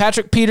with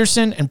Patrick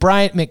Peterson and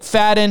Bryant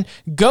McFadden.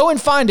 Go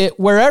and find it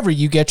wherever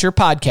you get your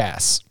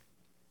podcasts.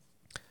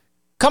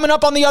 Coming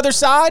up on the other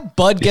side,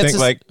 Bud gets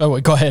his... Oh,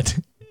 wait, go ahead.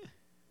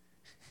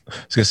 I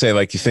was going to say,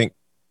 you think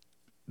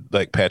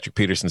Patrick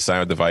Peterson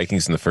signed with the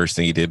Vikings and the first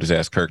thing he did was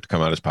ask Kirk to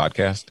come on his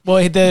podcast?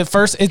 Well,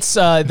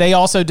 they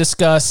also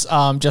discuss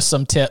just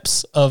some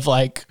tips of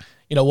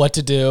what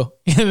to do.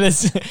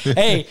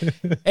 Hey,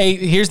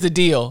 here's the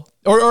deal.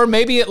 Or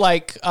maybe it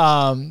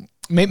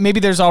maybe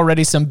there's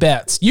already some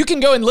bets. You can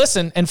go and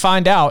listen and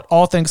find out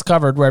All Things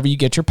Covered wherever you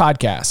get your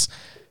podcasts.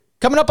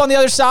 Coming up on the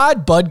other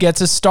side, Bud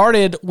gets us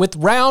started with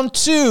round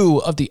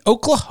 2 of the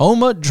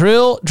Oklahoma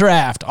Drill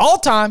Draft. All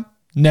time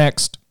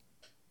next.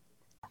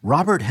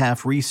 Robert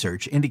Half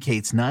research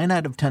indicates 9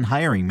 out of 10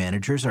 hiring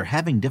managers are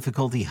having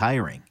difficulty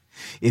hiring.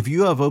 If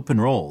you have open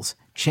roles,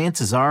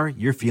 chances are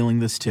you're feeling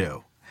this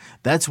too.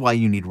 That's why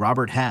you need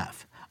Robert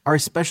Half. Our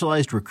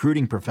specialized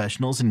recruiting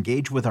professionals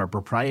engage with our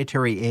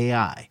proprietary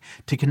AI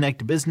to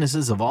connect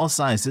businesses of all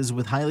sizes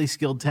with highly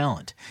skilled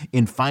talent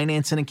in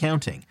finance and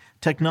accounting,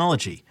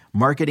 technology,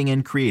 marketing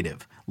and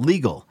creative,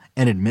 legal,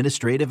 and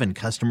administrative and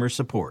customer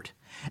support.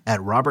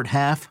 At Robert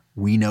Half,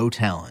 we know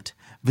talent.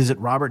 Visit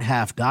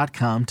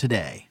roberthalf.com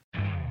today.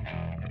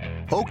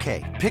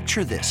 Okay,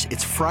 picture this.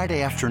 It's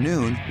Friday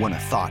afternoon when a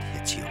thought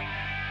hits you.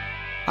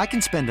 I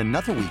can spend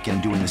another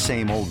weekend doing the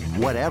same old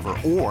whatever,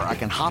 or I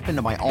can hop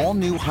into my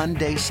all-new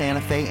Hyundai Santa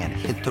Fe and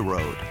hit the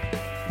road.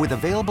 With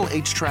available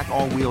H-Track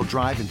all-wheel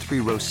drive and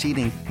 3-row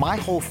seating, my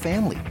whole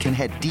family can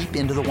head deep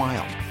into the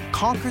wild.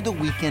 Conquer the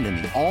weekend in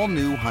the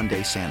all-new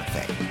Hyundai Santa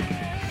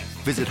Fe.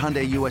 Visit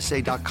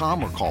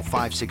HyundaiUSA.com or call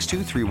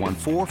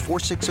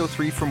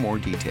 562-314-4603 for more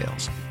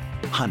details.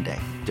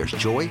 Hyundai, there's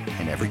joy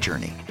in every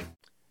journey.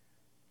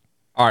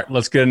 All right,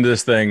 let's get into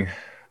this thing.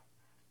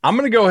 I'm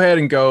going to go ahead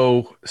and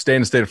stay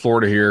in the state of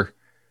Florida here.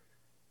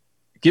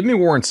 Give me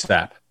Warren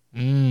Sapp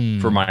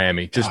for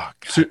Miami. Just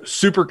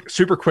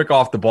super quick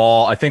off the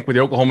ball. I think with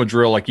the Oklahoma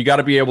drill, you got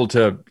to be able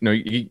to,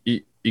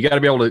 you got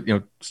to be able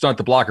to, stunt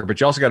the blocker, but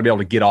you also got to be able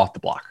to get off the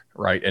block,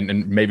 right,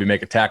 and maybe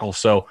make a tackle.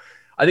 So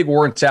I think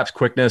Warren Sapp's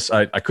quickness.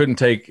 I couldn't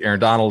take Aaron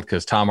Donald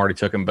because Tom already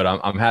took him, but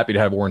I'm happy to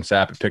have Warren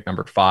Sapp at pick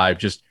number 5.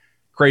 Just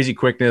crazy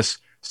quickness,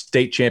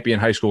 state champion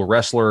high school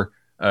wrestler.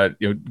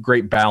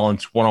 Great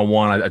balance,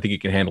 one-on-one. I think he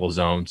can handle his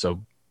own.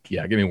 So,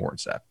 yeah, give me Warren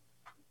Sapp.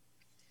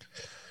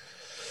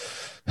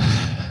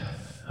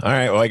 All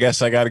right. Well, I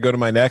guess I got to go to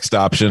my next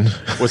option.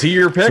 Was he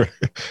your pick?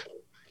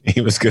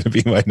 He was going to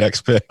be my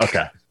next pick.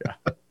 Okay. Yeah.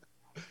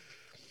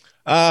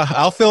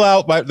 I'll fill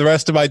out the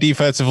rest of my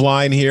defensive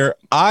line here.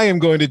 I am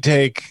going to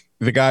take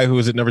the guy who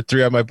was at number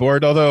 3 on my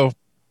board, although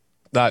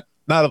not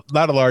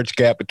a large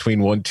gap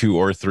between 1, 2,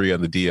 or 3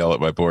 on the DL at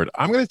my board.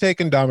 I'm going to take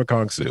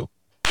Ndamukong Suh.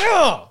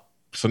 Oh.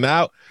 So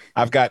now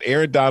I've got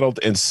Aaron Donald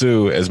and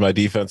Suh as my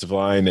defensive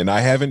line, and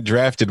I haven't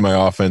drafted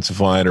my offensive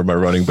line or my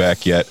running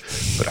back yet,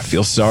 but I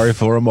feel sorry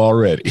for him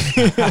already.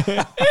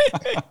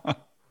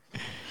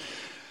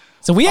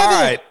 So we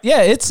haven't,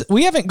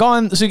 we haven't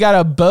gone. So we got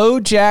a Bo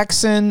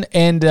Jackson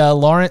and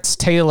Lawrence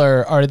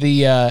Taylor are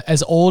the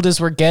as old as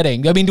we're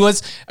getting. I mean,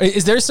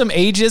 is there some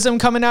ageism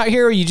coming out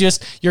here? Or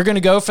you're going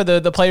to go for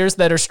the players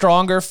that are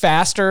stronger,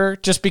 faster,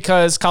 just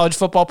because college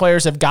football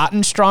players have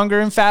gotten stronger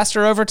and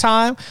faster over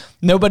time?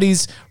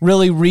 Nobody's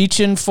really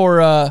reaching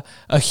for a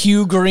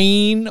Hugh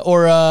Green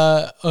or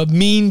a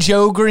Mean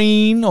Joe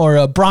Green or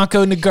a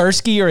Bronco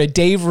Nagurski or a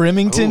Dave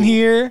Remington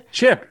here.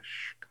 Chip.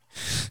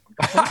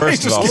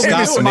 First of all,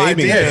 stop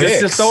naming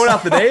picks. Just throwing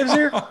out the names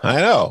here.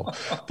 I know,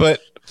 but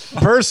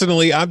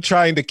personally, I'm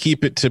trying to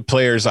keep it to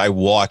players I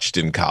watched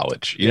in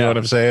college. You know what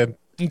I'm saying?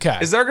 Okay.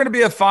 Is there going to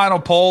be a final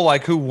poll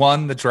like who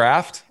won the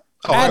draft?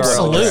 Oh,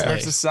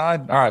 absolutely. All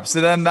right.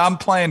 So then I'm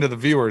playing to the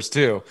viewers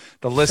too,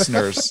 the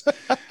listeners,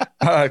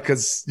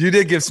 because you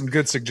did give some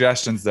good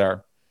suggestions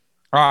there.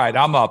 All right.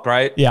 I'm up,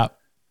 right? Yeah.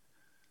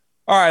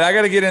 All right, I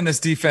got to get in this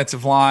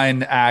defensive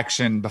line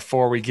action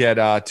before we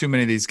get too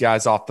many of these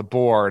guys off the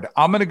board.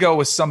 I'm going to go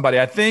with somebody.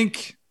 I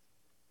think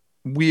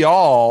we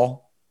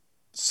all,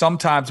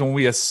 sometimes when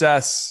we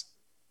assess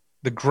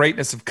the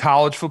greatness of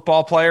college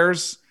football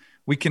players,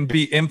 we can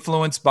be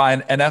influenced by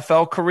an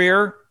NFL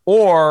career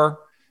or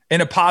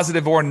in a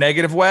positive or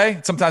negative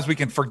way. Sometimes we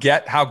can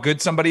forget how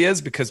good somebody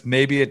is because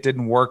maybe it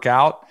didn't work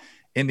out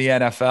in the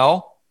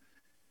NFL.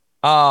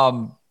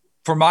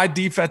 For my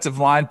defensive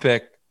line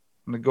pick,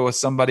 I'm going to go with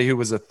somebody who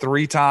was a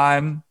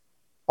 3-time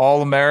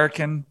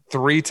All-American,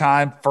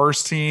 3-time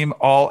first-team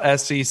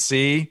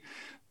All-SEC,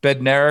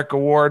 Bednarik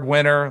Award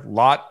winner,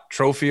 Lott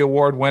Trophy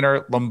Award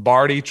winner,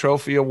 Lombardi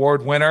Trophy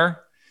Award winner.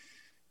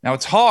 Now,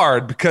 it's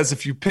hard because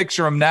if you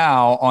picture him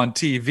now on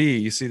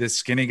TV, you see this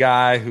skinny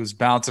guy who's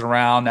bouncing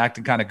around,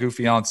 acting kind of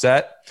goofy on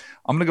set.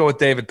 I'm going to go with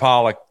David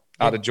Pollock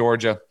out of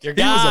Georgia. Your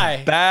guy. He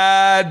was a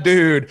bad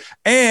dude.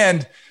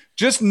 And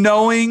just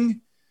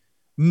knowing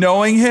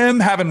him,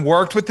 having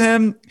worked with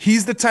him,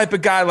 he's the type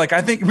of guy, like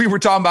I think we were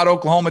talking about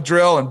Oklahoma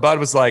drill and Bud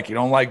was like, you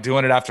don't like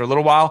doing it after a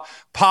little while.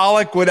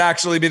 Pollock would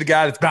actually be the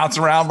guy that's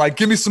bouncing around like,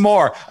 give me some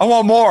more. I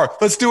want more.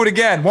 Let's do it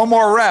again. One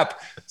more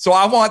rep. So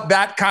I want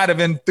that kind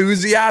of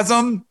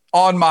enthusiasm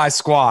on my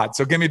squad.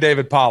 So give me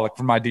David Pollock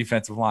for my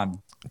defensive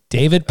lineman.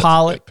 David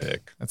Pollock.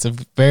 Pick. That's a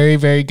very,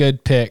 very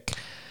good pick.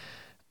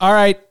 All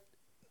right.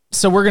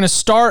 So we're going to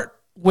start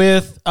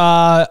with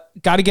got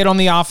to get on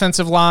the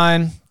offensive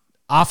line.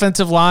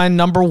 Offensive line,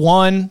 number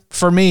 1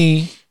 for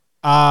me.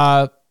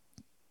 How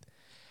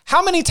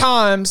many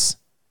times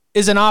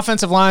is an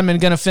offensive lineman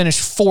going to finish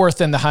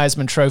 4th in the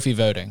Heisman Trophy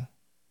voting?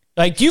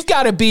 Like, you've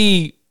got to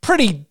be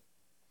pretty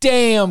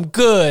damn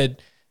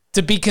good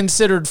to be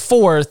considered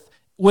 4th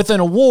with an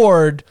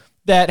award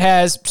that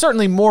has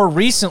certainly more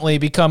recently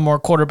become more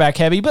quarterback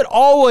heavy, but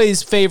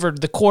always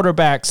favored the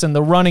quarterbacks and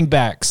the running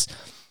backs.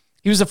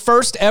 He was the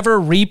first ever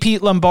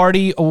repeat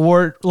Lombardi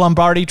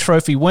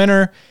Trophy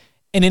winner.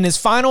 And in his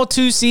final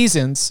 2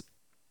 seasons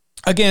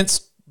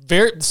against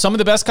some of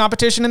the best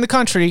competition in the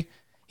country,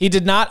 he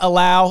did not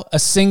allow a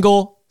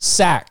single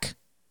sack.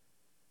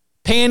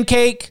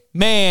 Pancake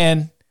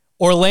Man,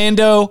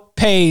 Orlando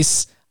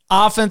Pace,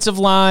 offensive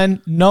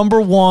line, number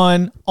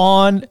 1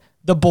 on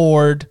the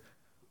board.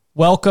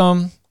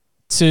 Welcome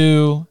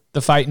to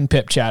the Fighting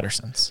Pip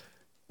Chattersons.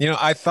 You know,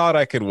 I thought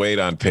I could wait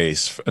on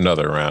Pace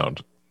another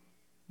round.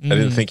 I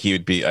didn't think he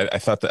would be. I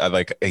thought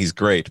that he's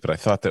great, but I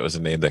thought that was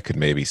a name that could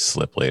maybe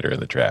slip later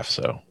in the draft.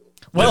 So,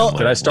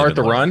 did I start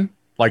the run?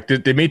 Like,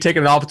 did me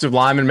taking an offensive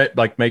lineman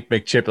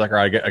make Chip like, all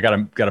right, I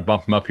gotta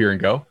bump him up here and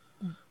go?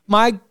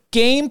 My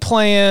game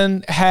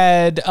plan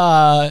had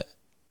my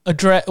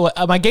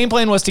game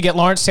plan was to get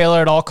Lawrence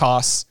Taylor at all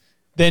costs,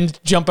 then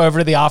jump over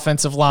to the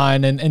offensive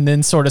line and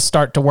then sort of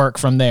start to work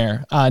from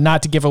there.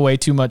 Not to give away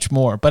too much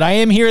more, but I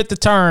am here at the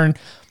turn,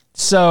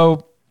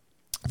 so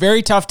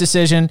very tough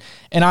decision,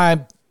 and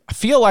I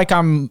feel like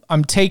I'm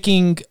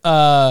taking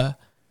because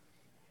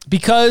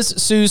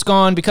Suh's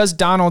gone, because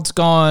Donald's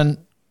gone.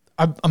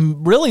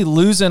 I'm really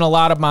losing a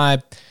lot of my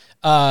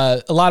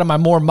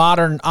more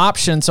modern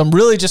options. I'm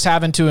really just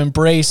having to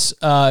embrace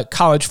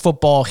college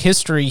football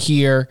history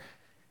here.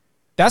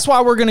 That's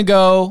why we're going to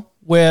go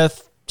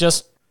with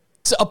just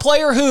a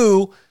player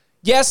who,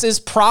 yes,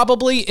 is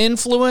probably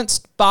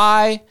influenced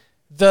by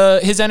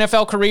his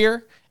NFL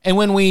career, and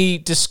when we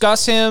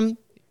discuss him,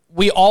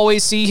 we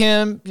always see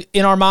him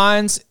in our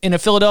minds in a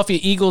Philadelphia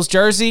Eagles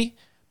jersey.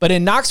 But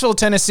in Knoxville,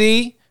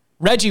 Tennessee,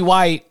 Reggie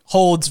White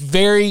holds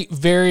very,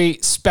 very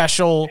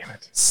special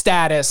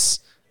status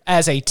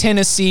as a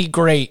Tennessee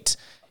great.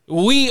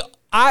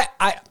 I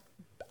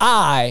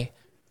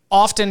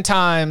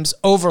oftentimes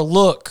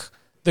overlook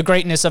the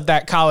greatness of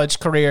that college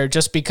career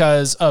just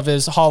because of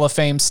his Hall of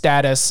Fame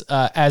status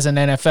as an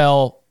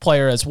NFL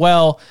player as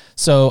well.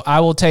 So I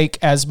will take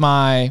as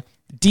my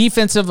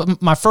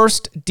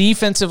first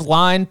defensive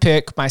line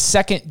pick, my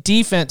second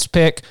defense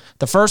pick,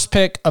 the first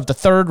pick of the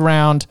third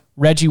round,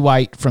 Reggie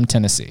White from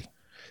Tennessee.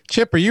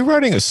 Chip, are you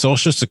running a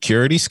Social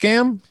Security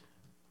scam?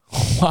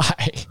 Why?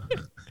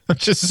 I'm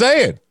just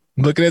saying.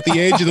 Looking at the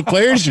age of the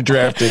players you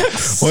drafted,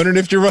 wondering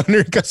if you're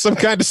running some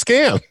kind of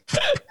scam.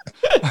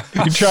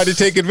 You try to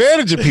take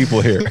advantage of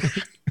people here.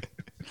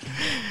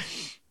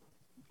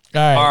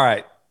 All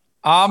right.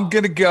 I'm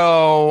going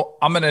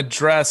to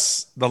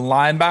address the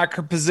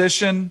linebacker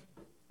position,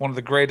 one of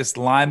the greatest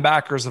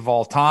linebackers of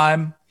all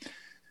time.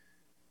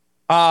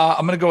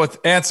 I'm going to go with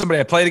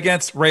somebody I played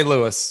against, Ray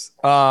Lewis.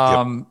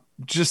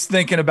 Just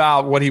thinking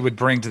about what he would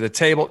bring to the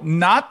table.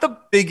 Not the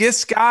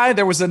biggest guy.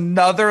 There was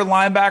another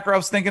linebacker I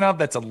was thinking of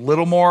that's a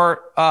little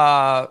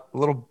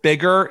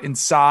bigger in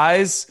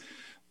size,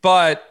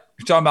 but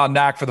you're talking about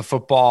knack for the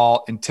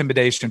football,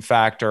 intimidation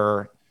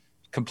factor,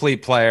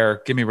 complete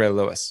player. Give me Ray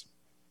Lewis.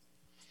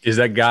 Is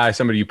that guy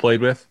somebody you played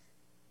with?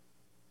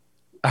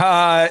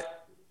 It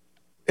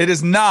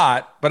is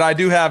not, but I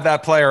do have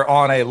that player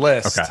on a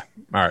list. Okay.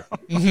 All right.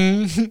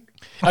 Mm-hmm.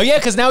 Oh, yeah,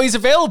 because now he's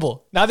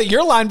available. Now that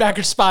your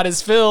linebacker spot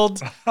is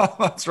filled.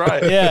 That's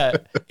right. Yeah.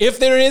 If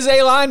there is a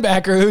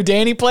linebacker who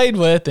Danny played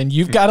with and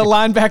you've got a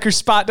linebacker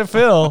spot to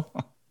fill,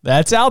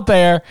 that's out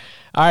there.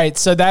 All right,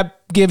 so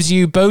that gives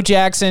you Bo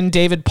Jackson,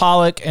 David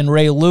Pollock, and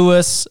Ray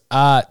Lewis.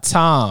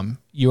 Tom,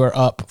 you are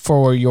up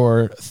for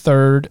your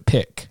third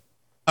pick.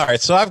 All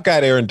right, so I've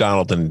got Aaron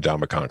Donald and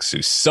Ndamukong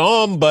Suh.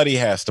 Somebody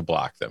has to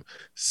block them.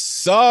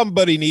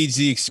 Somebody needs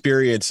the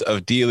experience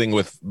of dealing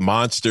with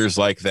monsters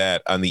like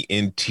that on the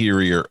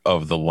interior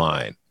of the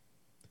line.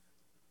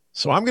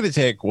 So I'm going to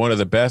take one of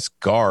the best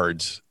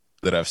guards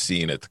that I've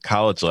seen at the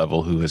college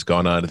level who has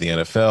gone on to the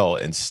NFL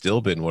and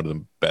still been one of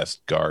the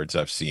best guards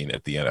I've seen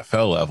at the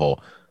NFL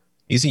level.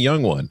 He's a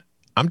young one.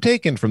 I'm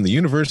taking from the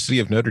University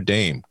of Notre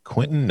Dame,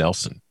 Quentin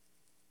Nelson.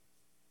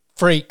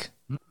 Freak.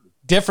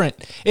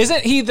 Different.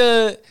 Isn't he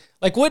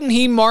wouldn't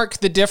he mark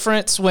the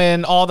difference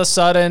when all of a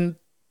sudden,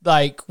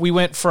 we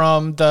went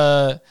from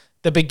the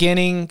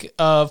beginning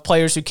of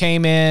players who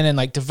came in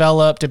and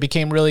developed and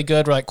became really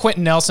good? We're like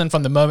Quentin Nelson,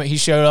 from the moment he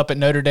showed up at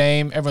Notre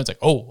Dame, everyone's like,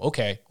 oh,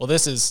 okay. Well,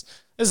 this is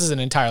an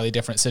entirely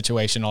different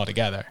situation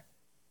altogether.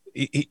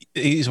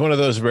 He's one of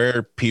those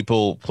rare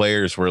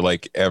players where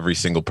every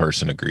single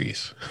person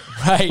agrees.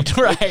 Right.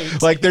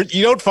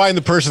 You don't find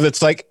the person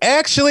that's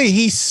actually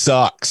he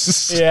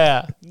sucks.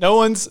 Yeah. No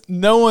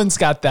one's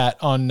got that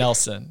on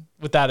Nelson,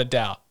 without a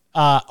doubt.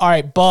 All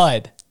right,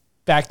 Bud,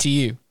 back to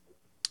you.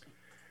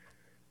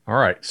 All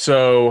right.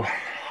 So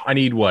I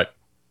need what?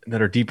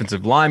 Another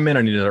defensive lineman.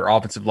 I need another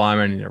offensive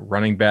lineman. I need a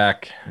running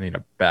back. I need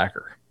a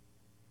backer.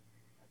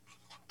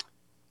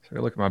 So I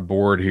look at my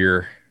board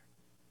here.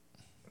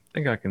 I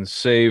think I can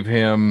save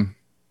him.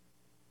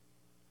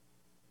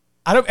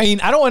 I don't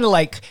want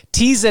to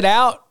tease it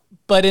out,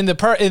 but in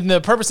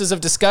the purposes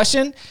of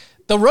discussion,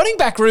 the running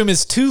back room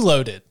is too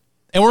loaded,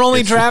 and we're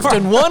only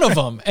drafting one of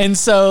them. And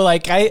so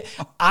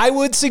I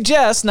would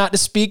suggest, not to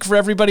speak for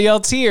everybody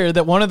else here,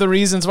 that one of the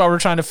reasons why we're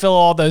trying to fill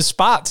all those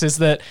spots is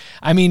that,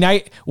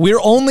 we're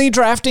only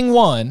drafting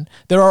one.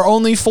 There are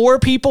only 4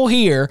 people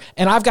here,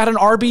 and I've got an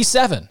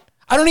RB7.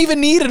 I don't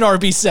even need an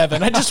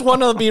RB7. I just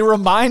want to be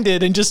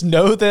reminded and just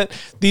know that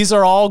these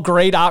are all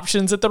great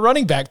options at the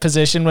running back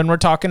position when we're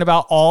talking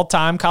about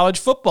all-time college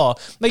football.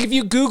 If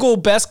you Google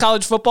best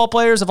college football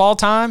players of all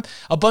time,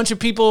 a bunch of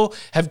people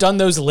have done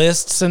those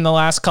lists in the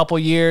last couple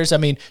years.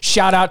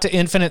 Shout out to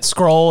Infinite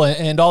Scroll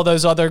and all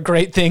those other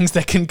great things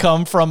that can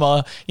come from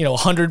a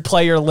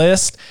 100-player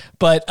list.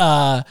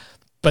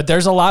 But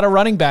there's a lot of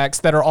running backs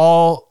that are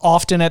all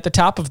often at the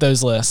top of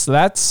those lists.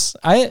 So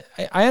I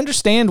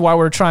understand why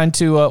we're trying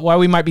to why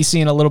we might be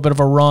seeing a little bit of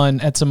a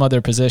run at some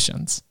other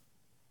positions.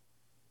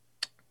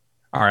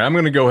 All right, I'm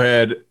going to go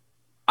ahead.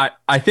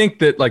 I think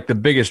that the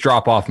biggest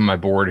drop off on my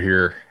board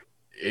here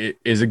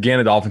is again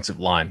at offensive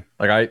line.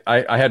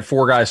 I had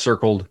 4 guys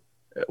circled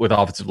with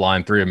offensive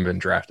line, 3 of them have been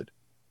drafted.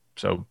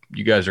 So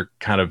you guys are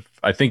kind of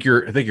I think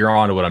you're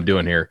on to what I'm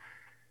doing here.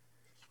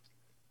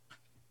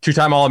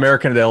 2-time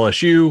All-American at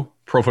LSU.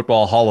 Pro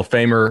Football Hall of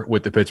Famer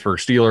with the Pittsburgh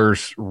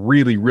Steelers.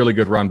 Really, really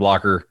good run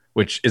blocker,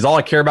 which is all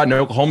I care about in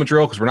Oklahoma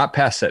drill because we're not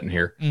pass setting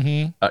here.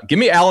 Mm-hmm. Give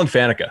me Alan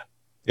Faneca.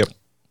 Yep.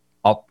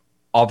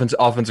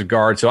 Offensive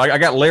guard. So I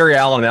got Larry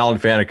Allen and Alan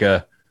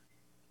Faneca.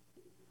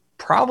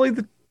 Probably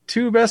the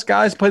 2 best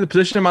guys to play the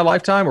position in my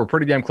lifetime. We're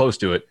pretty damn close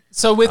to it.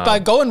 So by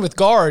going with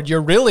guard,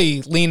 you're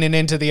really leaning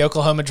into the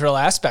Oklahoma drill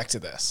aspect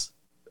of this.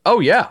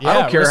 Oh, yeah. I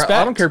don't care. Respect.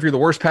 I don't care if you're the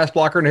worst pass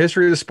blocker in the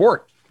history of the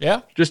sport.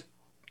 Yeah. Just,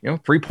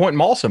 3-point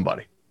maul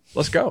somebody.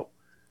 Let's go.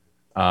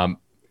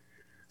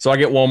 So I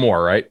get one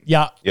more, right?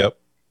 Yeah. Yep.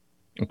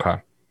 Okay.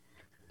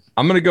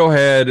 I'm going to go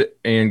ahead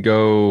and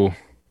go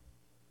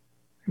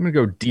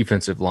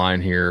defensive line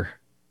here.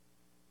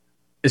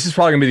 This is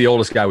probably going to be the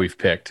oldest guy we've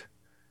picked.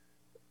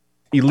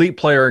 Elite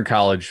player in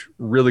college,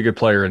 really good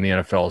player in the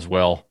NFL as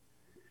well.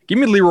 Give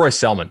me Leroy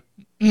Selman.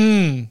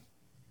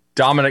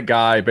 Dominant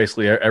guy,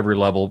 basically at every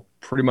level,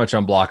 pretty much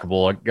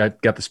unblockable. I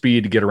got the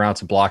speed to get around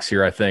some blocks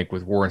here, I think,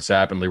 with Warren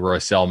Sapp and Leroy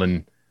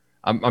Selman.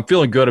 I'm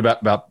feeling good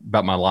about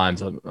my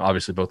lines,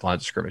 obviously both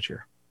lines of scrimmage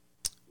here.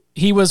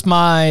 He was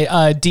my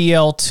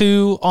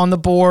DL2 on the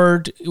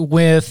board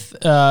with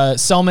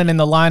Selman in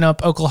the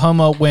lineup.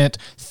 Oklahoma went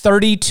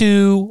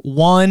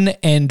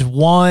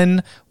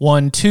 32-1-1,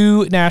 won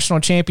 2 national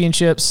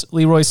championships.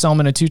 Leroy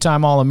Selman, a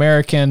 2-time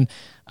All-American.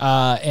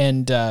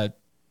 And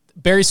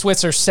Barry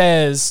Switzer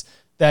says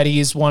that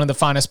he's one of the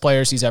finest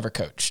players he's ever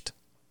coached.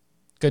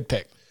 Good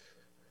pick.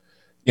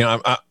 You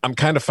know, I'm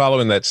kind of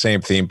following that same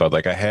theme, but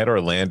like I had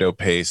Orlando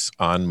Pace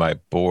on my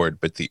board,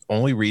 but the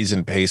only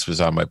reason Pace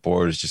was on my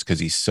board is just because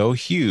he's so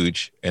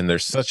huge and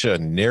there's such a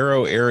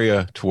narrow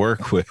area to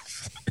work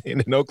with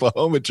in an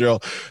Oklahoma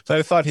drill that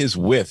I thought his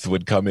width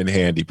would come in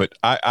handy. But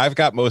I've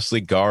got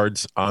mostly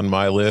guards on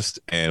my list,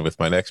 and with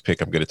my next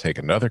pick, I'm going to take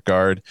another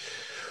guard.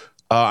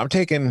 I'm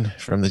taking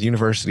from the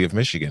University of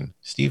Michigan,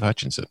 Steve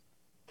Hutchinson.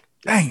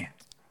 Dang it.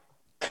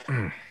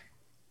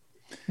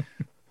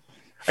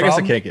 I guess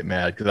I can't get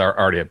mad because I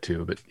already have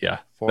 2, but yeah,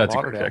 that's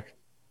a good pick.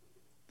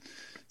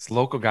 It's a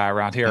local guy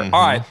around here. Mm-hmm.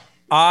 All right.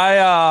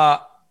 I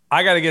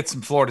got to get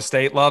some Florida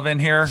State love in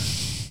here,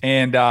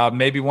 and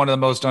maybe one of the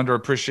most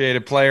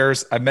underappreciated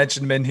players. I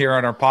mentioned him in here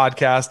on our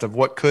podcast of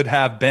what could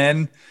have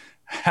been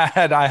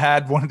had I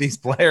had one of these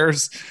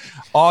players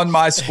on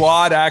my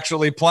squad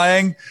actually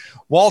playing.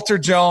 Walter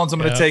Jones, I'm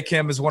going to take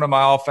him as one of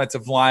my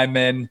offensive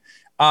linemen.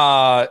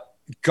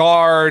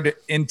 Guard,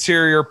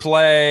 interior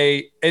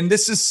play. And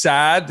this is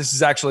sad. This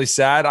is actually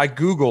sad. I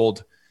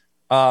Googled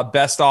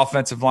best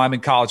offensive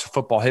lineman college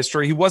football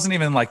history. He wasn't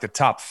even in like the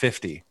top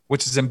 50,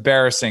 which is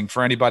embarrassing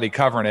for anybody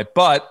covering it.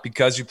 But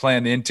because you play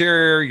in the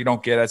interior, you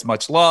don't get as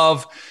much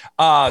love.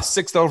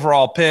 6th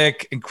overall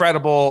pick,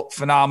 incredible,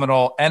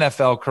 phenomenal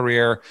NFL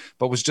career,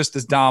 but was just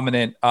as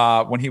dominant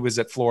when he was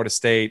at Florida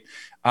State.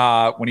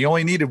 When he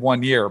only needed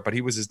 1 year, but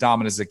he was as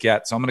dominant as it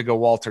gets. So I'm going to go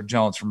Walter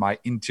Jones for my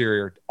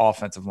interior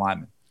offensive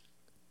lineman.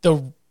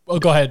 Go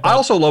ahead. I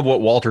also love what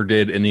Walter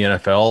did in the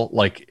NFL.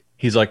 Like,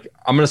 he's like,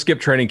 I'm going to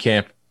skip training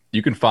camp.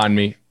 You can find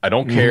me. I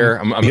don't care.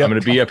 I'm going to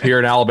be up here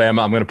in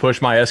Alabama. I'm going to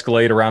push my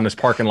Escalade around this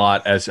parking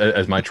lot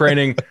as my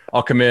training.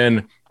 I'll come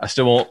in. I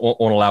still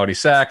won't allow any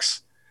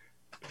sacks.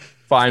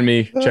 Find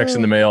me. Checks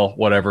in the mail.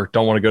 Whatever.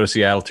 Don't want to go to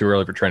Seattle too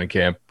early for training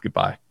camp.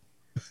 Goodbye.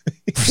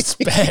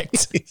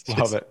 Respect.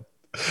 Love it.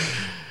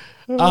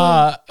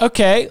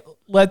 Okay.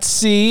 Let's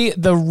see.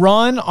 The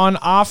run on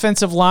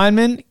offensive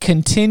linemen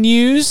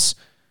continues,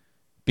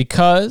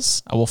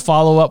 because I will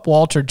follow up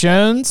Walter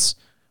Jones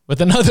with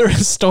another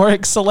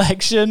historic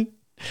selection.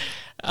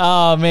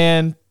 Oh,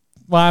 man.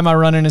 Why am I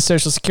running a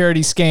Social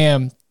Security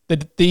scam?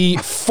 The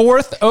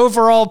 4th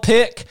overall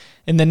pick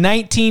in the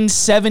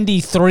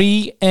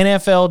 1973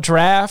 NFL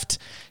draft,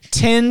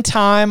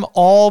 10-time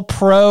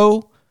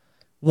All-Pro,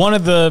 one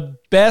of the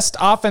best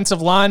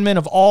offensive linemen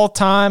of all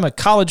time, a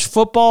college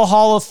football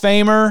Hall of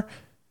Famer,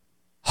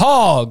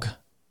 Hog,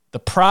 the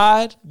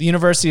pride, the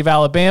University of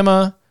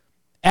Alabama,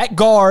 at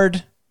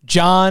guard,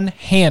 John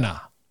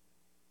Hanna.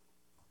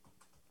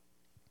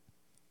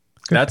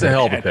 That's a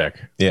hell of a pick.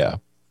 Yeah,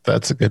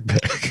 that's a good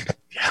pick.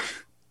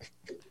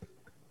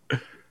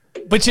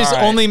 Which is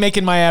only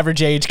making my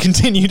average age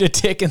continue to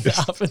tick in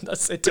the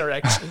opposite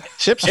direction.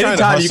 Chip's trying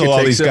to hustle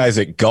all these guys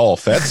at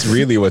golf. That's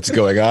really what's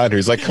going on here.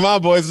 He's like, come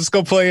on, boys, let's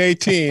go play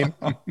 18.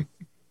 All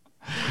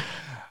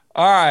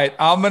right,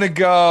 I'm going to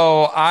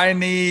go. I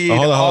need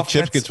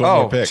Chip gets one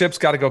more pick. Chip's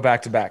got to go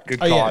back-to-back. Good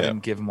call. I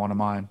didn't give him one of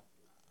mine.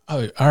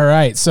 Oh, all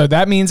right. So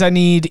that means I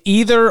need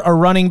either a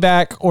running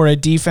back or a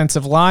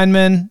defensive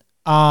lineman.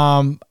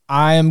 I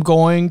am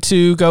going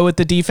to go with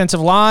the defensive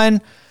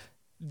line.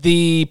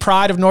 The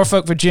pride of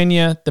Norfolk,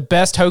 Virginia, the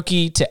best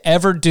Hokie to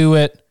ever do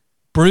it,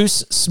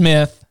 Bruce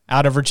Smith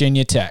out of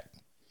Virginia Tech.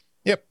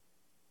 Yep.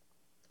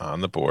 On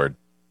the board.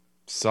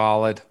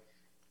 Solid.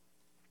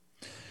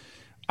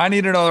 I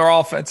need another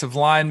offensive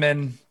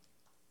lineman.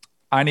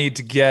 I need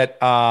to get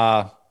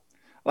I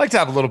like to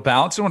have a little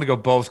balance. I want to go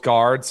both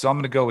guards, so I'm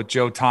going to go with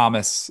Joe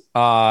Thomas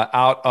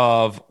out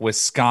of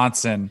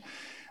Wisconsin.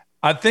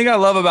 I think I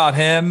love about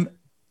him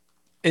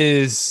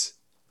is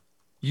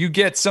you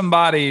get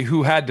somebody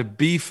who had to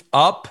beef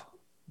up,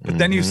 but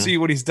then you see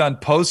what he's done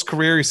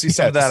post-career. You see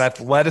some of that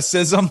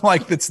athleticism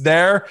like that's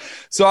there.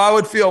 So I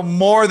would feel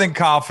more than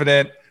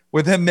confident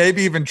with him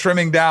maybe even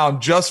trimming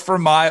down just for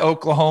my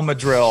Oklahoma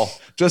drill,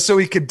 just so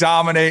he could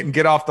dominate and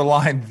get off the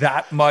line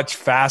that much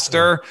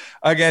faster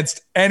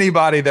against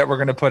anybody that we're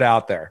going to put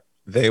out there.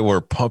 They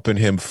were pumping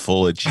him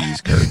full of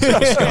cheese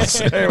curds.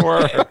 They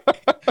were.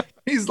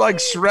 He's like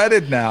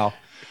shredded now.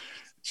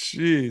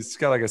 Jeez, he's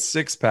got like a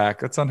 6-pack.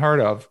 That's unheard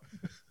of.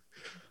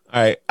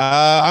 All right,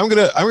 I'm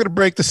gonna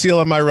break the seal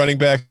on my running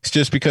backs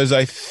just because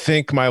I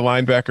think my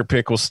linebacker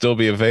pick will still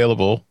be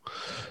available.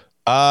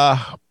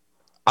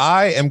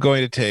 I am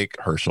going to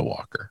take Herschel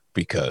Walker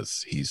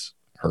because he's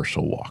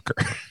Herschel Walker.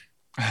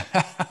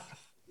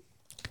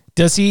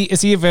 Is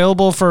he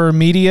available for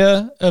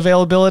media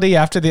availability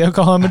after the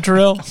Oklahoma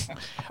drill?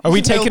 Are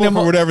we taking him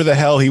for whatever the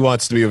hell he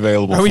wants to be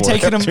available? Are we for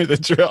taking after him the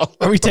drill?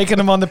 Are we taking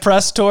him on the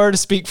press tour to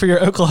speak for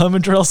your Oklahoma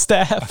drill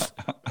staff?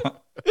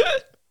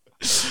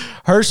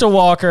 Herschel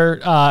Walker.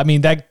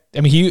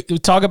 You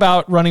talk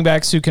about running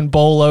backs who can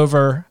bowl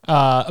over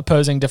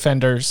opposing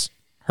defenders.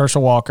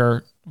 Herschel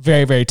Walker,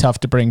 very, very tough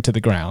to bring to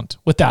the ground,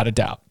 without a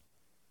doubt.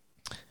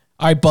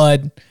 All right,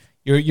 bud,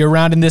 you're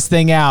rounding this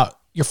thing out.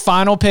 Your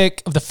final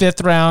pick of the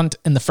 5th round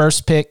and the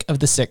first pick of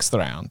the 6th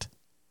round.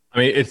 I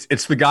mean,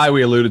 it's the guy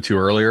we alluded to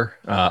earlier.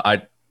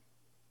 I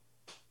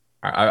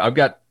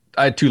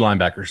had 2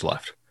 linebackers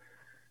left.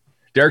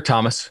 Derek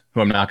Thomas,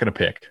 who I'm not going to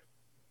pick,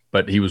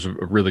 but he was a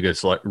really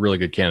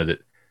good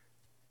candidate.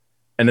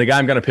 And the guy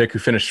I'm going to pick, who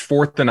finished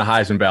 4th in the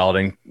Heisman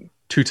balloting,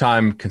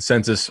 2-time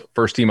consensus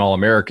first-team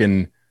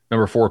All-American,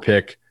 number 4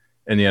 pick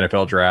in the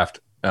NFL draft,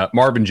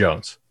 Marvin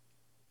Jones.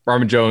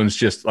 Marvin Jones,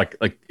 just like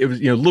it was,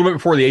 a little bit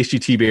before the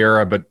HGTV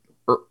era, but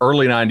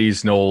early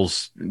 90s.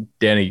 Knowles,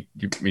 Danny,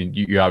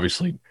 you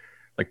obviously,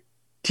 like,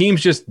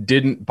 teams just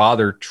didn't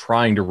bother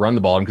trying to run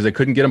the ball because they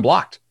couldn't get him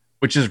blocked,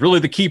 which is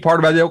really the key part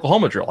about the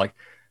Oklahoma drill. Like,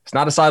 it's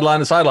not a sideline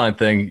to sideline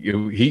thing.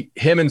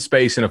 Him in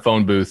space in a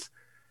phone booth,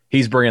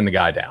 he's bringing the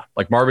guy down.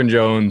 Like, Marvin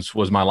Jones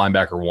was my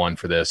linebacker 1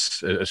 for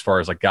this, as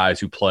far as like guys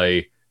who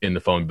play in the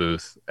phone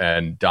booth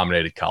and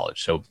dominated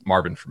college. So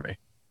Marvin for me.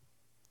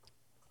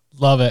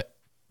 Love it.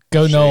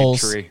 Go Shade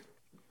Knowles. Tree.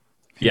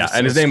 Yeah,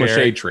 and his name was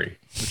Shade Tree,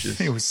 which is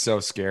He was so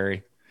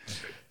scary.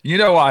 You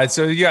know why?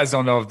 So you guys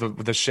don't know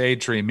the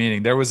shade tree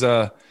meaning. There was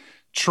a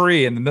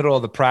tree in the middle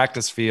of the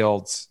practice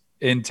fields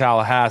in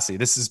Tallahassee.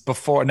 This is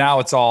before. Now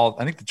it's all.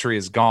 I think the tree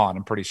is gone.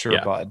 I'm pretty sure,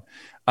 bud.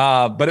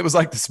 But it was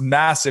like this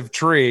massive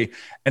tree,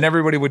 and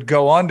everybody would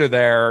go under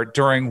there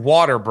during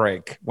water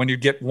break when you'd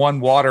get one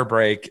water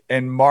break.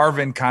 And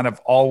Marvin kind of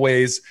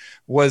always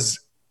was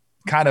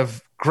kind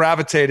of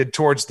gravitated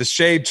towards the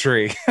shade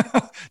tree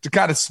to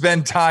kind of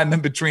spend time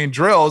in between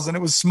drills. And it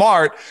was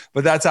smart,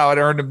 but that's how it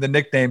earned him the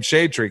nickname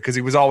Shade Tree, because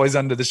he was always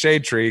under the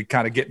shade tree,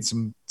 kind of getting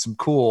some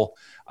cool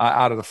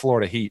out of the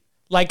Florida heat.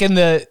 Like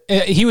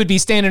he would be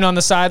standing on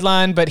the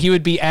sideline, but he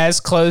would be as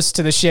close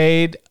to the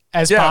shade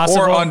as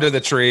possible. Or under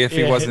the tree if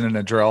he wasn't in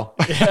a drill.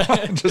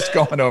 Just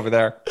going over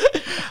there.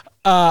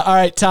 All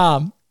right,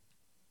 Tom.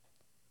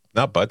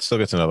 No, Bud still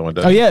gets another one,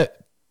 doesn't Oh, he? yeah.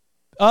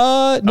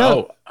 No.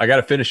 Oh, I got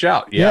to finish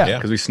out. Yeah,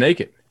 because we snake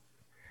it.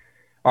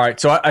 All right,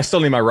 so I still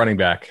need my running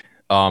back.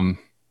 And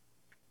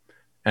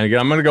again,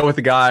 I'm going to go with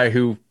the guy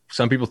who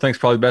some people think is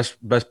probably the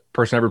best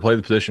person ever played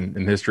the position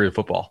in the history of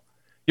football.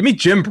 Give me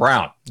Jim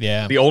Brown.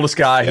 Yeah. The oldest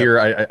guy here,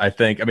 I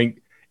think. I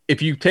mean,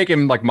 if you take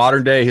him like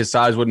modern day, his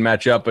size wouldn't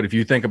match up. But if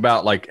you think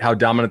about like how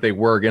dominant they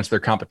were against their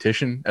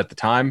competition at the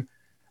time,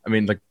 I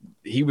mean, like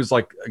he was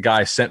like a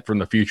guy sent from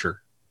the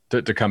future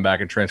to come back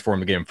and transform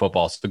the game of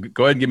football. So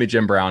go ahead and give me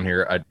Jim Brown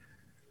here.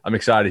 I'm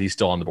excited he's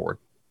still on the board.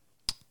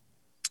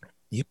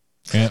 Yep.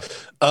 Yeah.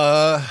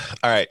 All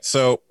right.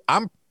 So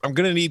I'm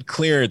gonna need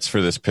clearance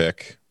for this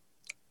pick.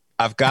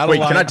 I've got.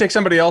 Wait, can I take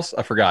somebody else?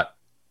 I forgot.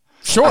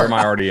 Sure. Or am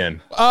I already in?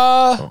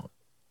 I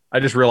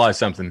just realized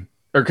something.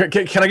 Or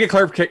can I get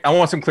clarification? I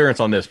want some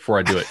clearance on this before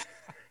I do it.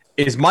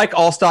 Is Mike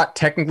Allstott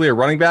technically a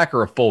running back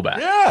or a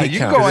fullback? Yeah, you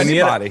can go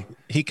anybody.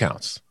 He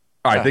counts.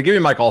 All right, then give me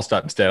Mike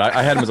Allstott instead.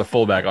 I had him as a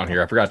fullback on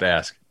here. I forgot to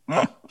ask.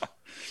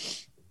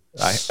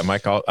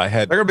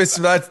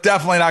 That's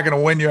definitely not going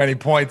to win you any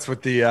points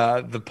with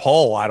the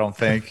poll. I don't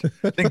think.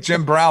 I think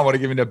Jim Brown would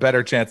have given you a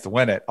better chance to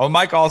win it. Oh,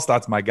 Mike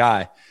Allstott's my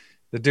guy.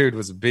 The dude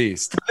was a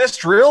beast. For this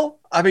drill,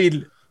 I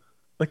mean,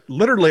 like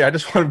literally, I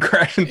just want him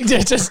crashing.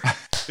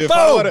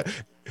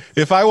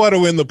 If I want to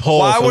win the poll,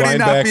 why would he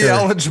not be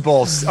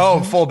eligible?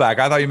 Oh, fullback.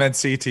 I thought you meant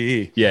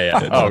CTE.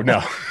 Yeah. Oh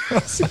no.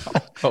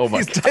 Oh my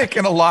He's God.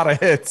 taking a lot of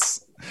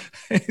hits.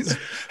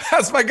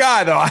 That's my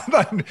guy, though. I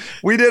thought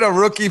we did a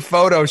rookie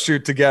photo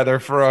shoot together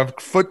for a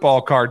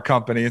football card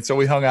company, and so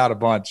we hung out a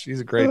bunch. He's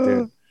a great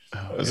dude.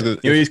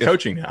 He's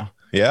coaching now.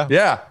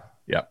 Yeah.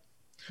 Yep.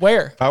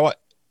 Where?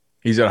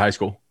 He's at high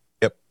school.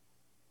 Yep.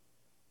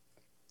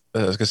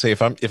 I was gonna say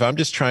if I'm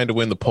just trying to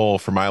win the poll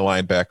for my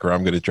linebacker,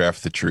 I'm gonna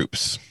draft the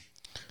troops.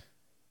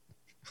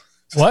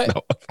 What?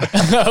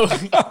 No.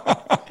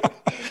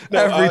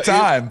 Every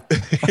time.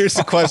 Here's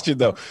the question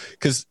though,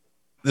 because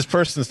this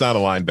person's not a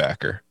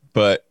linebacker,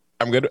 but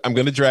I'm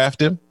gonna draft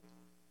him,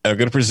 and I'm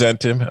gonna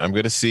present him. I'm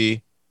gonna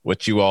see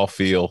what you all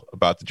feel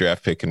about the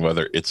draft pick and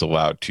whether it's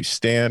allowed to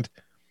stand.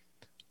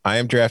 I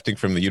am drafting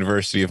from the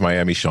University of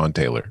Miami, Sean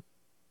Taylor.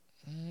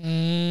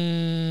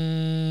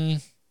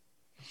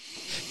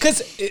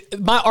 Because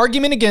my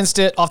argument against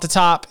it off the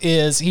top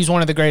is he's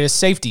one of the greatest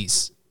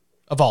safeties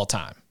of all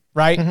time,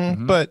 right?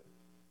 Mm-hmm. But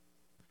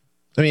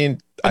I mean,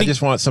 I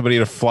just want somebody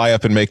to fly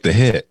up and make the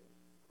hit.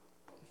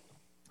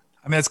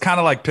 I mean, it's kind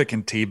of like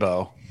picking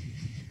Tebow.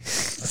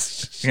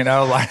 You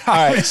know, like all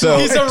right, so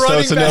he's a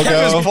running so back. no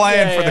go. Just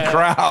playing for the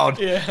crowd.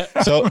 Yeah.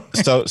 So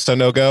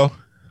no go.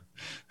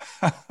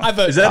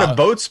 Is that a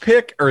Boats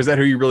pick, or is that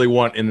who you really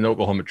want in the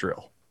Oklahoma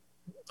drill?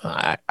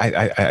 Because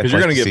Because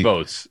you're going to get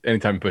Boats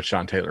anytime you put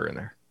Sean Taylor in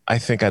there. I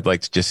think I'd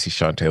like to just see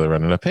Sean Taylor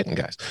running up hitting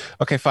guys.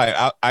 Okay, fine.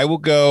 I will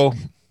go.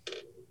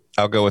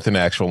 I'll go with an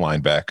actual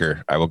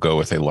linebacker. I will go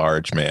with a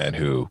large man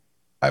who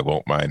I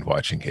won't mind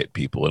watching hit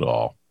people at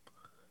all.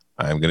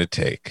 I'm going to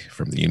take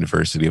from the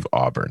University of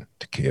Auburn,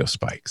 Takeo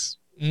Spikes.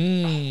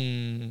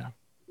 There's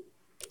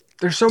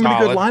so many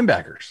good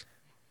linebackers.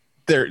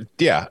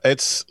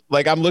 It's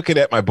like I'm looking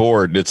at my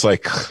board and it's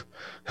like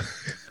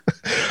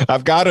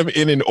I've got them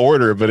in an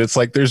order, but it's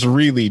like there's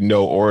really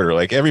no order.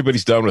 Like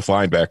everybody's done with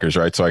linebackers,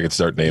 right? So I can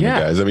start naming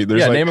guys. I mean,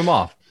 there's name them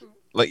off.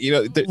 Like,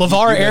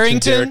 LeVar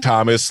Arrington, Derek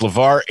Thomas,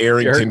 LeVar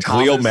Arrington,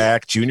 Khalil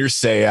Mack, Junior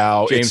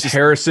Seau, James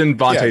Harrison,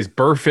 Vontaze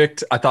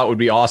Burfict. I thought would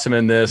be awesome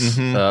in this.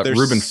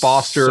 Reuben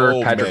Foster,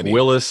 so Patrick many.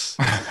 Willis,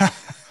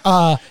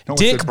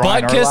 Dick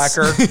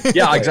Butkus.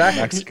 Yeah,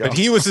 exactly. But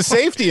he was a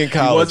safety in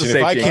college. He was a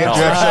and if I safety in can't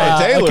college. draft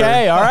Sean Taylor,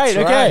 Okay, all right,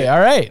 That's okay, right. all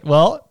right.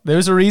 Well,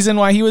 there's a reason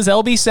why he was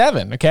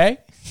LB7. Okay.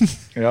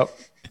 Yep.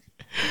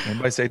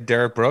 Anybody say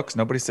Derek Brooks?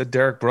 Nobody said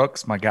Derek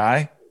Brooks, my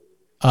guy.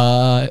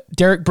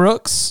 Derek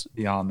Brooks.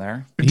 Be on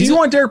there. Do you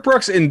want Derek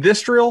Brooks in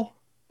this drill?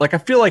 Like, I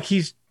feel like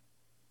he's.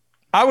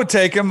 I would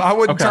take him. I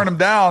wouldn't turn him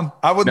down.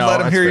 I wouldn't let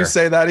him that's hear you fair.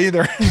 say that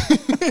either.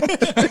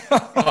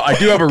 I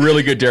do have a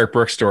really good Derek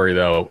Brooks story,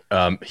 though.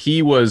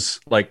 He was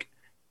like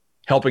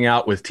helping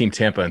out with Team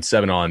Tampa and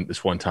 7-on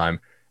this one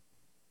time.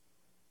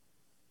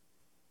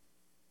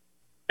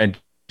 And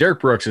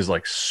Derek Brooks is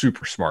like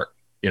super smart,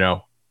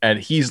 and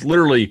he's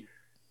literally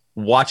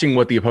watching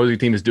what the opposing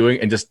team is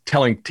doing and just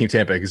telling Team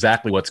Tampa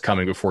exactly what's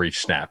coming before each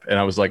snap. And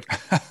I was like,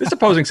 this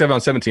opposing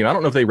 7-on-7 team, I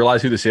don't know if they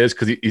realize who this is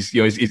because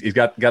he's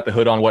got the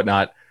hood on and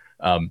whatnot.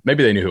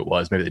 Maybe they knew who it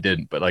was, maybe they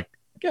didn't. But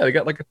they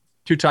got like a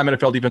 2-time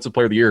NFL Defensive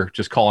Player of the Year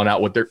just calling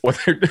out what their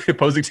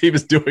opposing team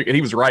is doing, and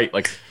he was right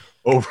like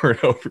over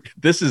and over.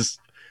 This is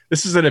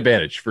an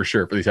advantage for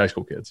sure for these high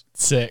school kids.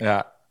 Sick.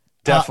 Yeah,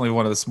 definitely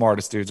one of the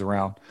smartest dudes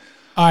around.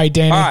 All right,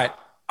 Danny. All right.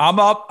 I'm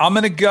up. I'm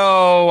going to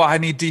go. I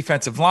need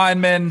defensive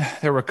linemen.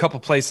 There were a couple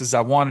places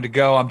I wanted to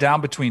go. I'm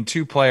down between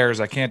two players.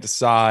 I can't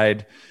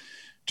decide.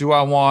 Do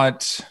I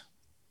want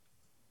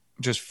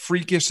just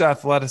freakish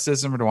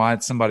athleticism or do I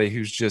want somebody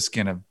who's just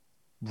going to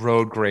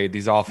road grade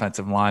these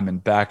offensive linemen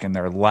back in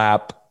their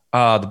lap,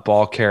 the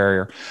ball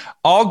carrier?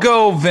 I'll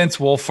go Vince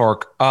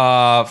Wilfork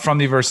from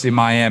the University of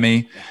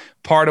Miami.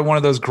 Part of one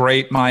of those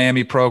great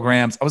Miami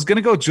programs. I was going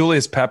to go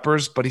Julius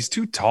Peppers, but he's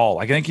too tall.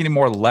 I think he need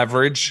more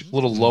leverage, a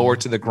little lower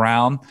to the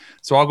ground.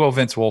 So I'll go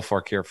Vince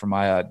Wilfork here for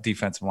my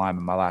defensive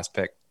lineman, my last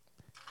pick.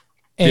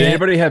 Did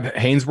anybody have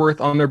Hainsworth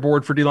on their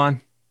board for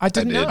D-line? I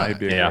did not. That'd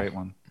be a great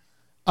one.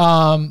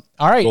 All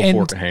right.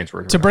 Wilfork And and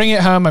Hainsworth. to bring it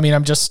home, I mean,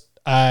 I'm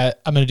going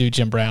to do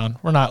Jim Brown.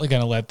 We're not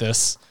going to let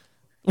this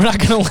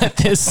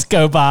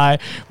go by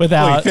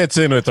without. Well, he fits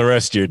in with the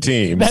rest of your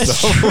team. That's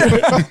true.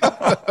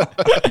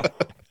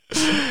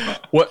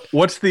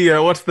 What's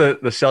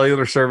the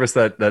cellular service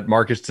that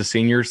markets to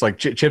seniors? Like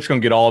Chip's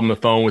gonna get all of them the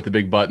phone with the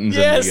big buttons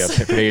and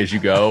the pay as you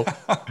go.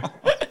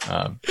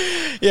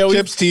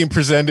 Chip's team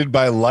presented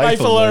by Life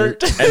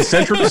Alert and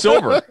Central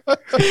Silver.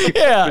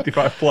 Yeah,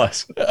 55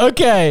 plus.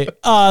 Okay,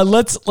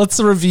 let's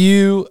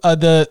review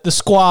the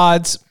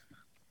squads.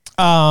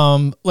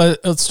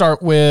 Let's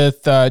start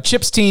with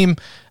Chip's team.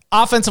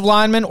 Offensive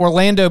lineman,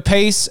 Orlando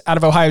Pace out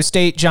of Ohio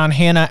State, John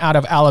Hanna out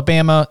of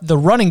Alabama, the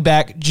running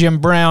back, Jim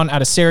Brown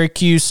out of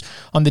Syracuse.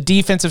 On the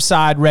defensive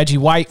side, Reggie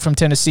White from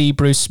Tennessee,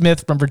 Bruce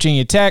Smith from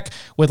Virginia Tech,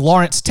 with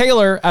Lawrence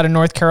Taylor out of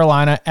North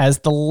Carolina as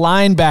the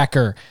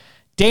linebacker.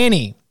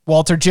 Danny,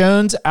 Walter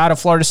Jones out of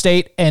Florida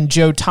State, and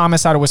Joe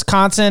Thomas out of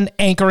Wisconsin,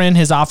 anchoring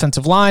his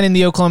offensive line in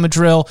the Oklahoma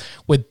drill,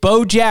 with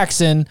Bo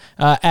Jackson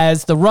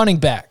as the running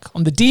back.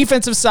 On the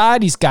defensive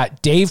side, he's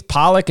got Dave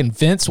Pollock and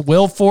Vince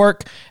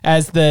Wilfork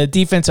as the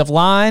defensive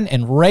line,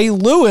 and Ray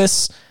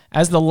Lewis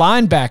as the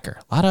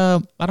linebacker. A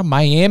lot of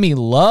Miami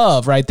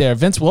love right there.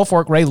 Vince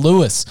Wilfork, Ray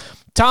Lewis.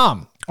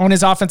 Tom, on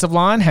his offensive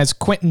line, has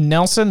Quentin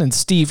Nelson and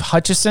Steve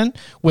Hutchison,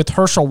 with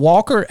Herschel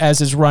Walker as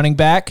his running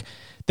back.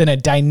 Then a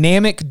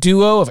dynamic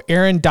duo of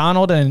Aaron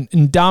Donald and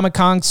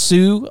Ndamukong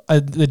Suh,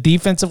 the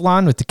defensive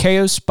line, with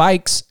Takeo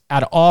Spikes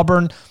out of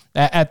Auburn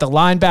at the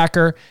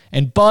linebacker.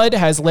 And Bud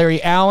has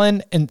Larry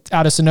Allen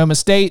out of Sonoma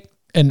State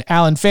and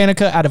Alan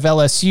Faneca out of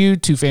LSU,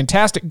 two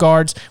fantastic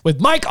guards, with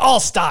Mike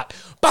Allstott,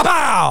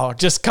 bow,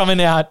 just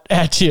coming out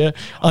at you.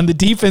 On the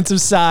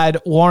defensive side,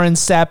 Warren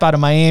Sapp out of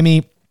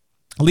Miami,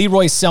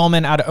 Leroy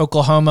Selman out of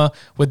Oklahoma,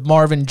 with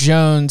Marvin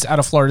Jones out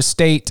of Florida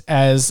State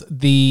as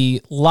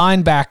the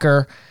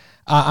linebacker.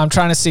 I'm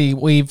trying to see.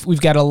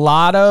 We've got a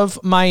lot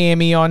of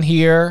Miami on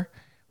here.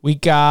 We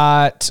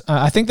got.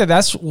 I think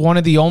that's one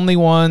of the only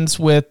ones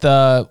with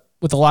a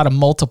lot of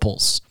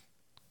multiples.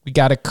 We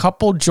got a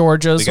couple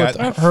Georgias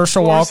with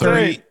Herschel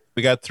Walker.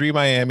 We got 3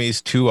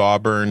 Miamis, 2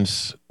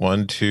 Auburns,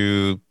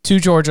 2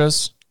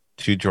 Georgias,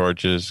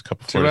 a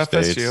couple 2 Florida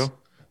FSU. States.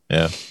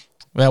 Yeah.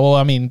 Well,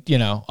 I mean,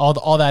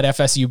 all that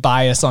FSU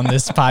bias on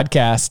this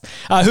podcast.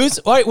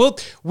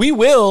 We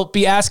will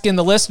be asking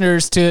the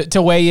listeners to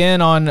weigh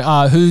in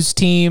on whose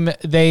team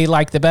they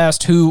like the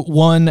best, who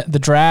won the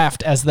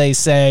draft, as they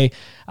say.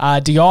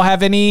 Do y'all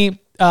have any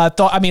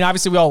thought? I mean,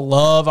 obviously we all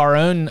love our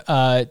own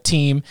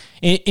team.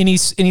 Any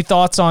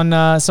thoughts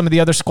on some of the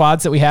other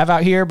squads that we have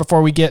out here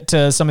before we get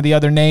to some of the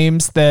other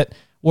names that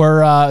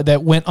were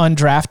that went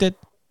undrafted?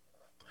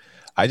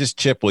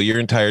 Will your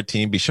entire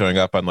team be showing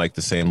up on like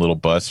the same little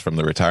bus from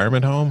the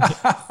retirement home?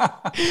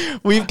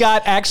 We've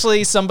got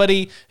actually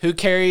somebody who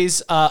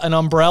carries an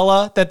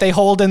umbrella that they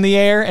hold in the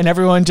air, and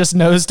everyone just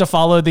knows to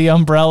follow the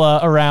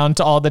umbrella around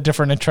to all the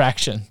different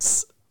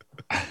attractions.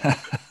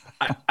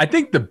 I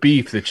think the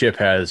beef that Chip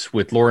has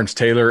with Lawrence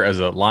Taylor as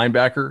a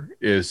linebacker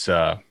is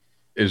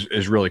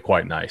really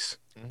quite nice.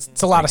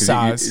 It's a lot of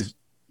size.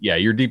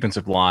 Your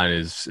defensive line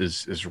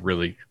is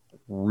really,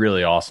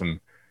 really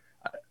awesome.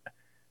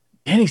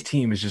 Danny's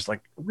team is just like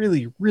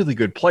really, really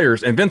good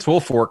players, and Vince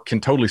Wilfork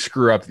can totally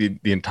screw up the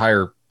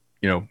entire,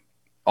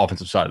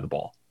 offensive side of the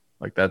ball.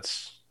 Like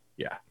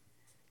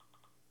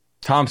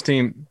Tom's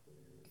team,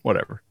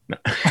 whatever. No,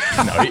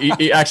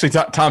 he actually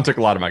Tom took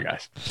a lot of my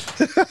guys.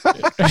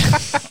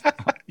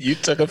 You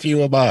took a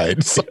few of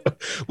mine. So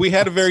we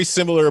had a very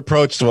similar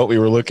approach to what we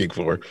were looking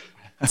for.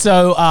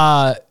 So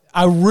I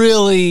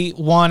really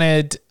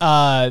wanted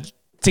to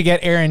get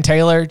Aaron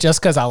Taylor just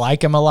because I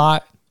like him a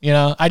lot.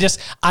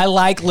 I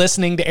like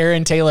listening to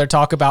Aaron Taylor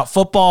talk about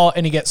football,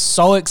 and he gets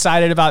so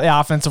excited about the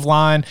offensive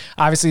line.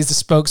 Obviously, he's the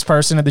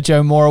spokesperson of the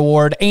Joe Moore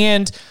Award,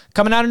 and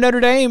coming out of Notre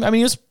Dame, I mean,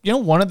 he was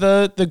one of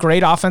the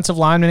great offensive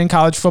linemen in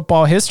college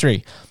football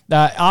history.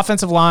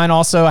 Offensive line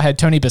also, I had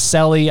Tony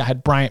Baselli, I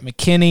had Bryant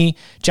McKinney,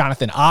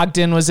 Jonathan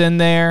Ogden was in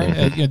there.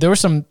 Mm-hmm. There were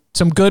some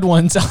good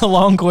ones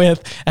along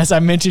with, as I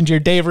mentioned, your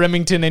Dave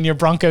Remington and your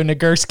Bronco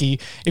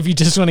Nagurski, if you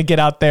just want to get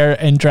out there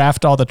and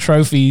draft all the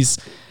trophies.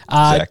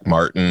 Zach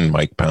Martin,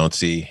 Mike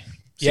Pouncey.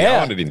 I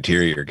wanted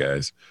interior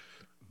guys.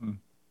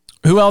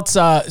 Who else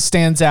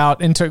stands out?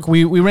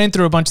 We ran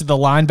through a bunch of the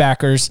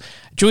linebackers.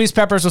 Julius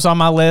Peppers was on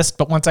my list,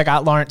 but once I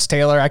got Lawrence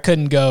Taylor, I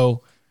couldn't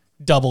go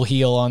double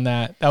heel on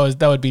that. That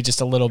would be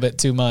just a little bit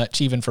too much,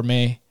 even for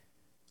me.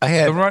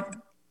 I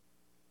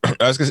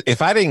was gonna say,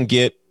 if I didn't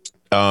get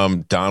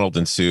Donald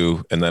and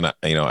Sue, and then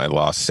I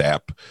lost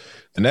Sapp,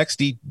 the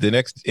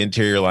next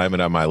interior lineman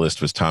on my list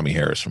was Tommy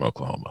Harris from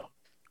Oklahoma.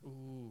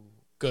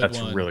 That's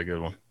a really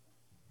good one.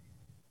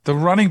 The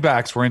running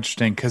backs were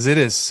interesting because it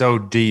is so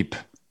deep.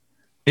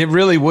 It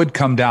really would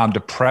come down to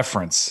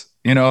preference,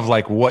 of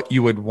like what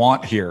you would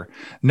want here.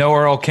 No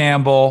Earl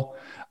Campbell,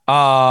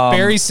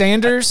 Barry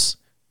Sanders.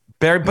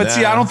 I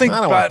don't think,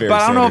 I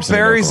don't know if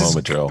Barry's is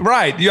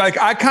right.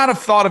 I kind of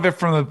thought of it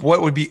from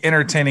what would be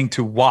entertaining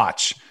to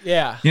watch.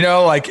 Yeah.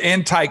 Like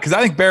in tight, because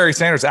I think Barry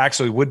Sanders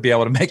actually would be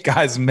able to make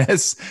guys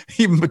miss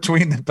even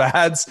between the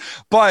pads.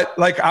 But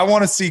I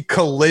want to see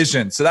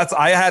collision. So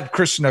I had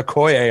Christian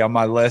Okoye on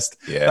my list.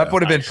 Yeah, that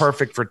would have been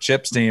perfect for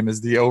Chip's team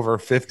as the over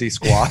 50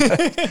 squad.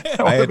 That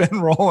would have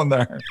been rolling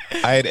there.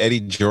 I had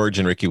Eddie George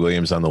and Ricky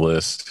Williams on the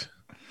list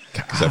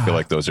because I feel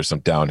like those are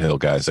some downhill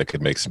guys that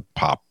could make some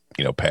pop,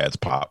 pads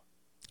pop.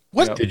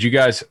 What did you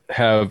guys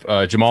have?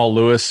 Jamal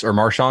Lewis or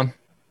Marshawn?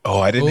 Oh,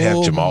 I didn't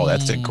have Jamal.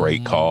 That's a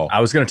great call.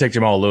 I was going to take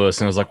Jamal Lewis,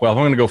 and I was like, well, if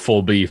I'm going to go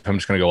full beef, I'm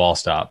just going to go all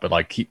stop.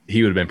 But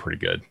he would have been pretty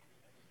good.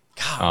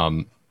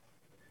 I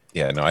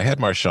had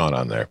Marshawn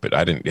on there, but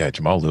I didn't. Yeah,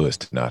 Jamal Lewis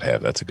did not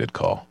have. That's a good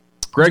call.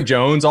 Greg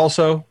Jones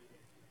also.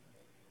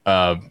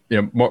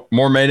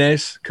 More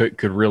mayonnaise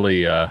could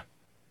really.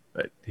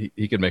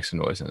 He could make some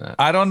noise in that.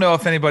 I don't know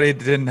if anybody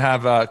didn't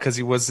have because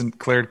he wasn't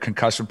cleared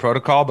concussion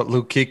protocol, but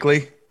Luke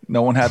Kuechly.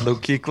 No one had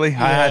Luke Kuechly.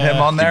 Yeah. I had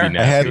him on there.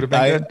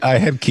 I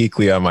had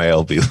Kuechly on my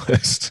LB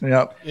list.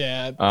 Yep.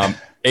 Yeah.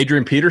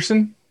 Adrian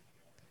Peterson.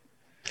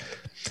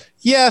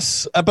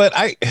 Yes, but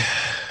I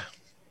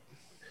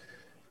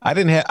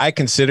didn't have. I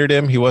considered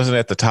him. He wasn't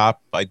at the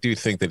top. I do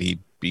think that he'd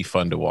be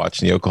fun to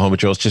watch in the Oklahoma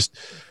drills. Just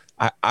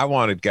I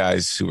wanted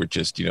guys who were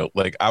just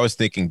I was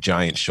thinking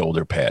giant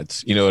shoulder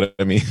pads. You know what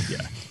I mean?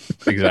 Yeah.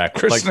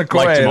 Exactly. Christian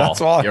Okoye.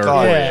 That's all I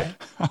thought. Yeah.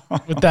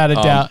 Without a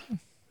doubt.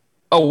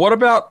 Oh, what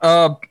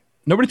about?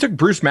 Nobody took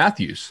Bruce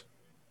Matthews.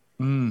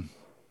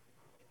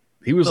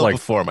 He was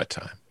before my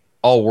time.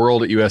 All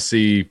world at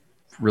USC,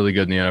 really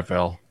good in the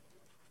NFL.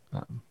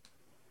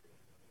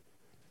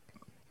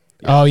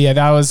 Oh yeah,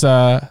 that was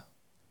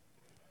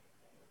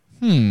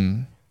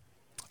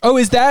Oh,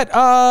 is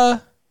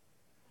that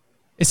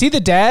is he the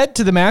dad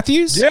to the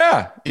Matthews?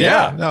 Yeah.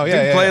 No, he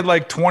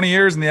played 20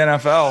 years in the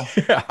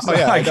NFL. Yeah. So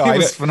he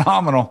was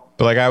phenomenal.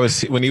 But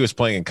when he was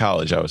playing in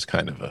college, I was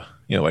kind of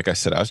like I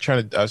said, I was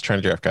trying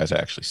to draft guys I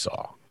actually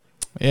saw.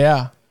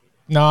 Yeah.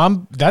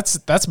 No,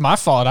 that's my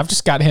fault. I've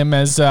just got him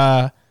as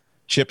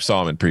Chip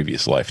saw him in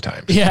previous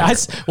lifetimes. Yeah.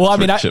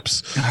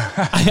 Chips.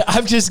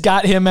 I've just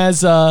got him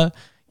as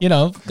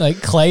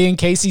Clay and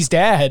Casey's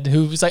dad,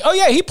 who was like, oh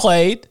yeah, he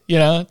played,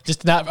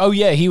 just not, oh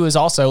yeah, he was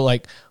also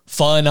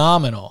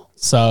phenomenal.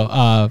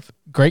 So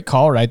great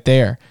call right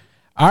there.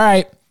 All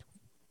right.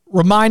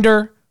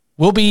 Reminder,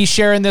 We'll be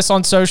sharing this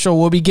on social.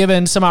 We'll be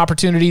giving some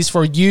opportunities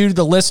for you,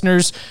 the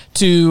listeners,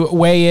 to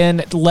weigh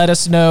in. Let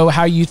us know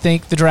how you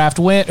think the draft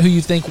went, who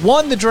you think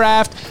won the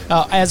draft.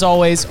 As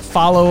always,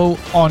 follow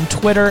on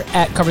Twitter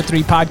at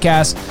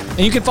Cover3Podcast.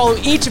 And you can follow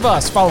each of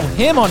us. Follow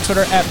him on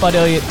Twitter at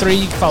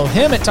BudElliott3. You can follow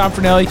him at Tom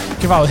Fornelli. You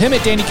can follow him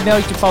at Danny Cannell.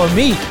 You can follow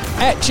me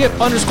at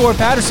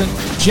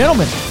Chip_Patterson.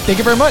 Gentlemen, thank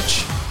you very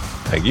much.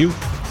 Thank you.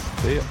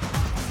 See ya.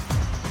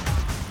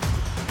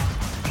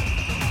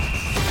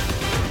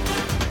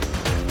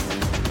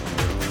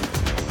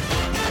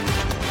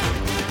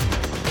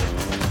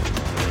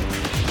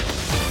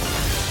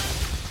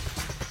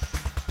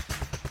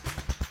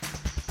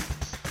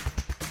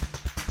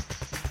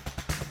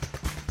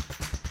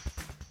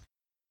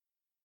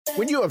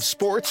 When you have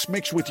sports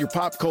mixed with your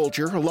pop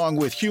culture, along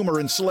with humor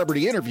and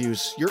celebrity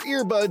interviews, your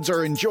earbuds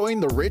are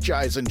enjoying The Rich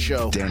Eisen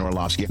Show. Dan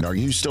Orlovsky, are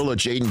you still a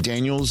Jaden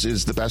Daniels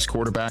is the best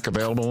quarterback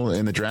available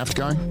in the draft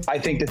guy? I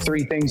think the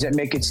three things that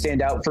make it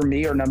stand out for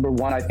me are, number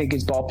one, I think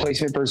his ball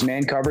placement versus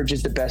man coverage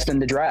is the best in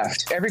the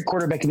draft. Every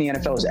quarterback in the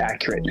NFL is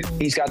accurate.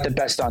 He's got the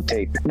best on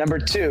tape. Number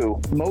two,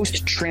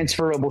 most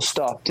transferable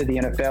stuff to the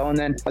NFL. And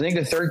then I think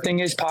the third thing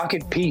is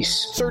pocket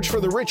peace. Search for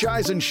The Rich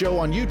Eisen Show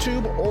on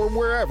YouTube or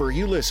wherever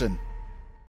you listen.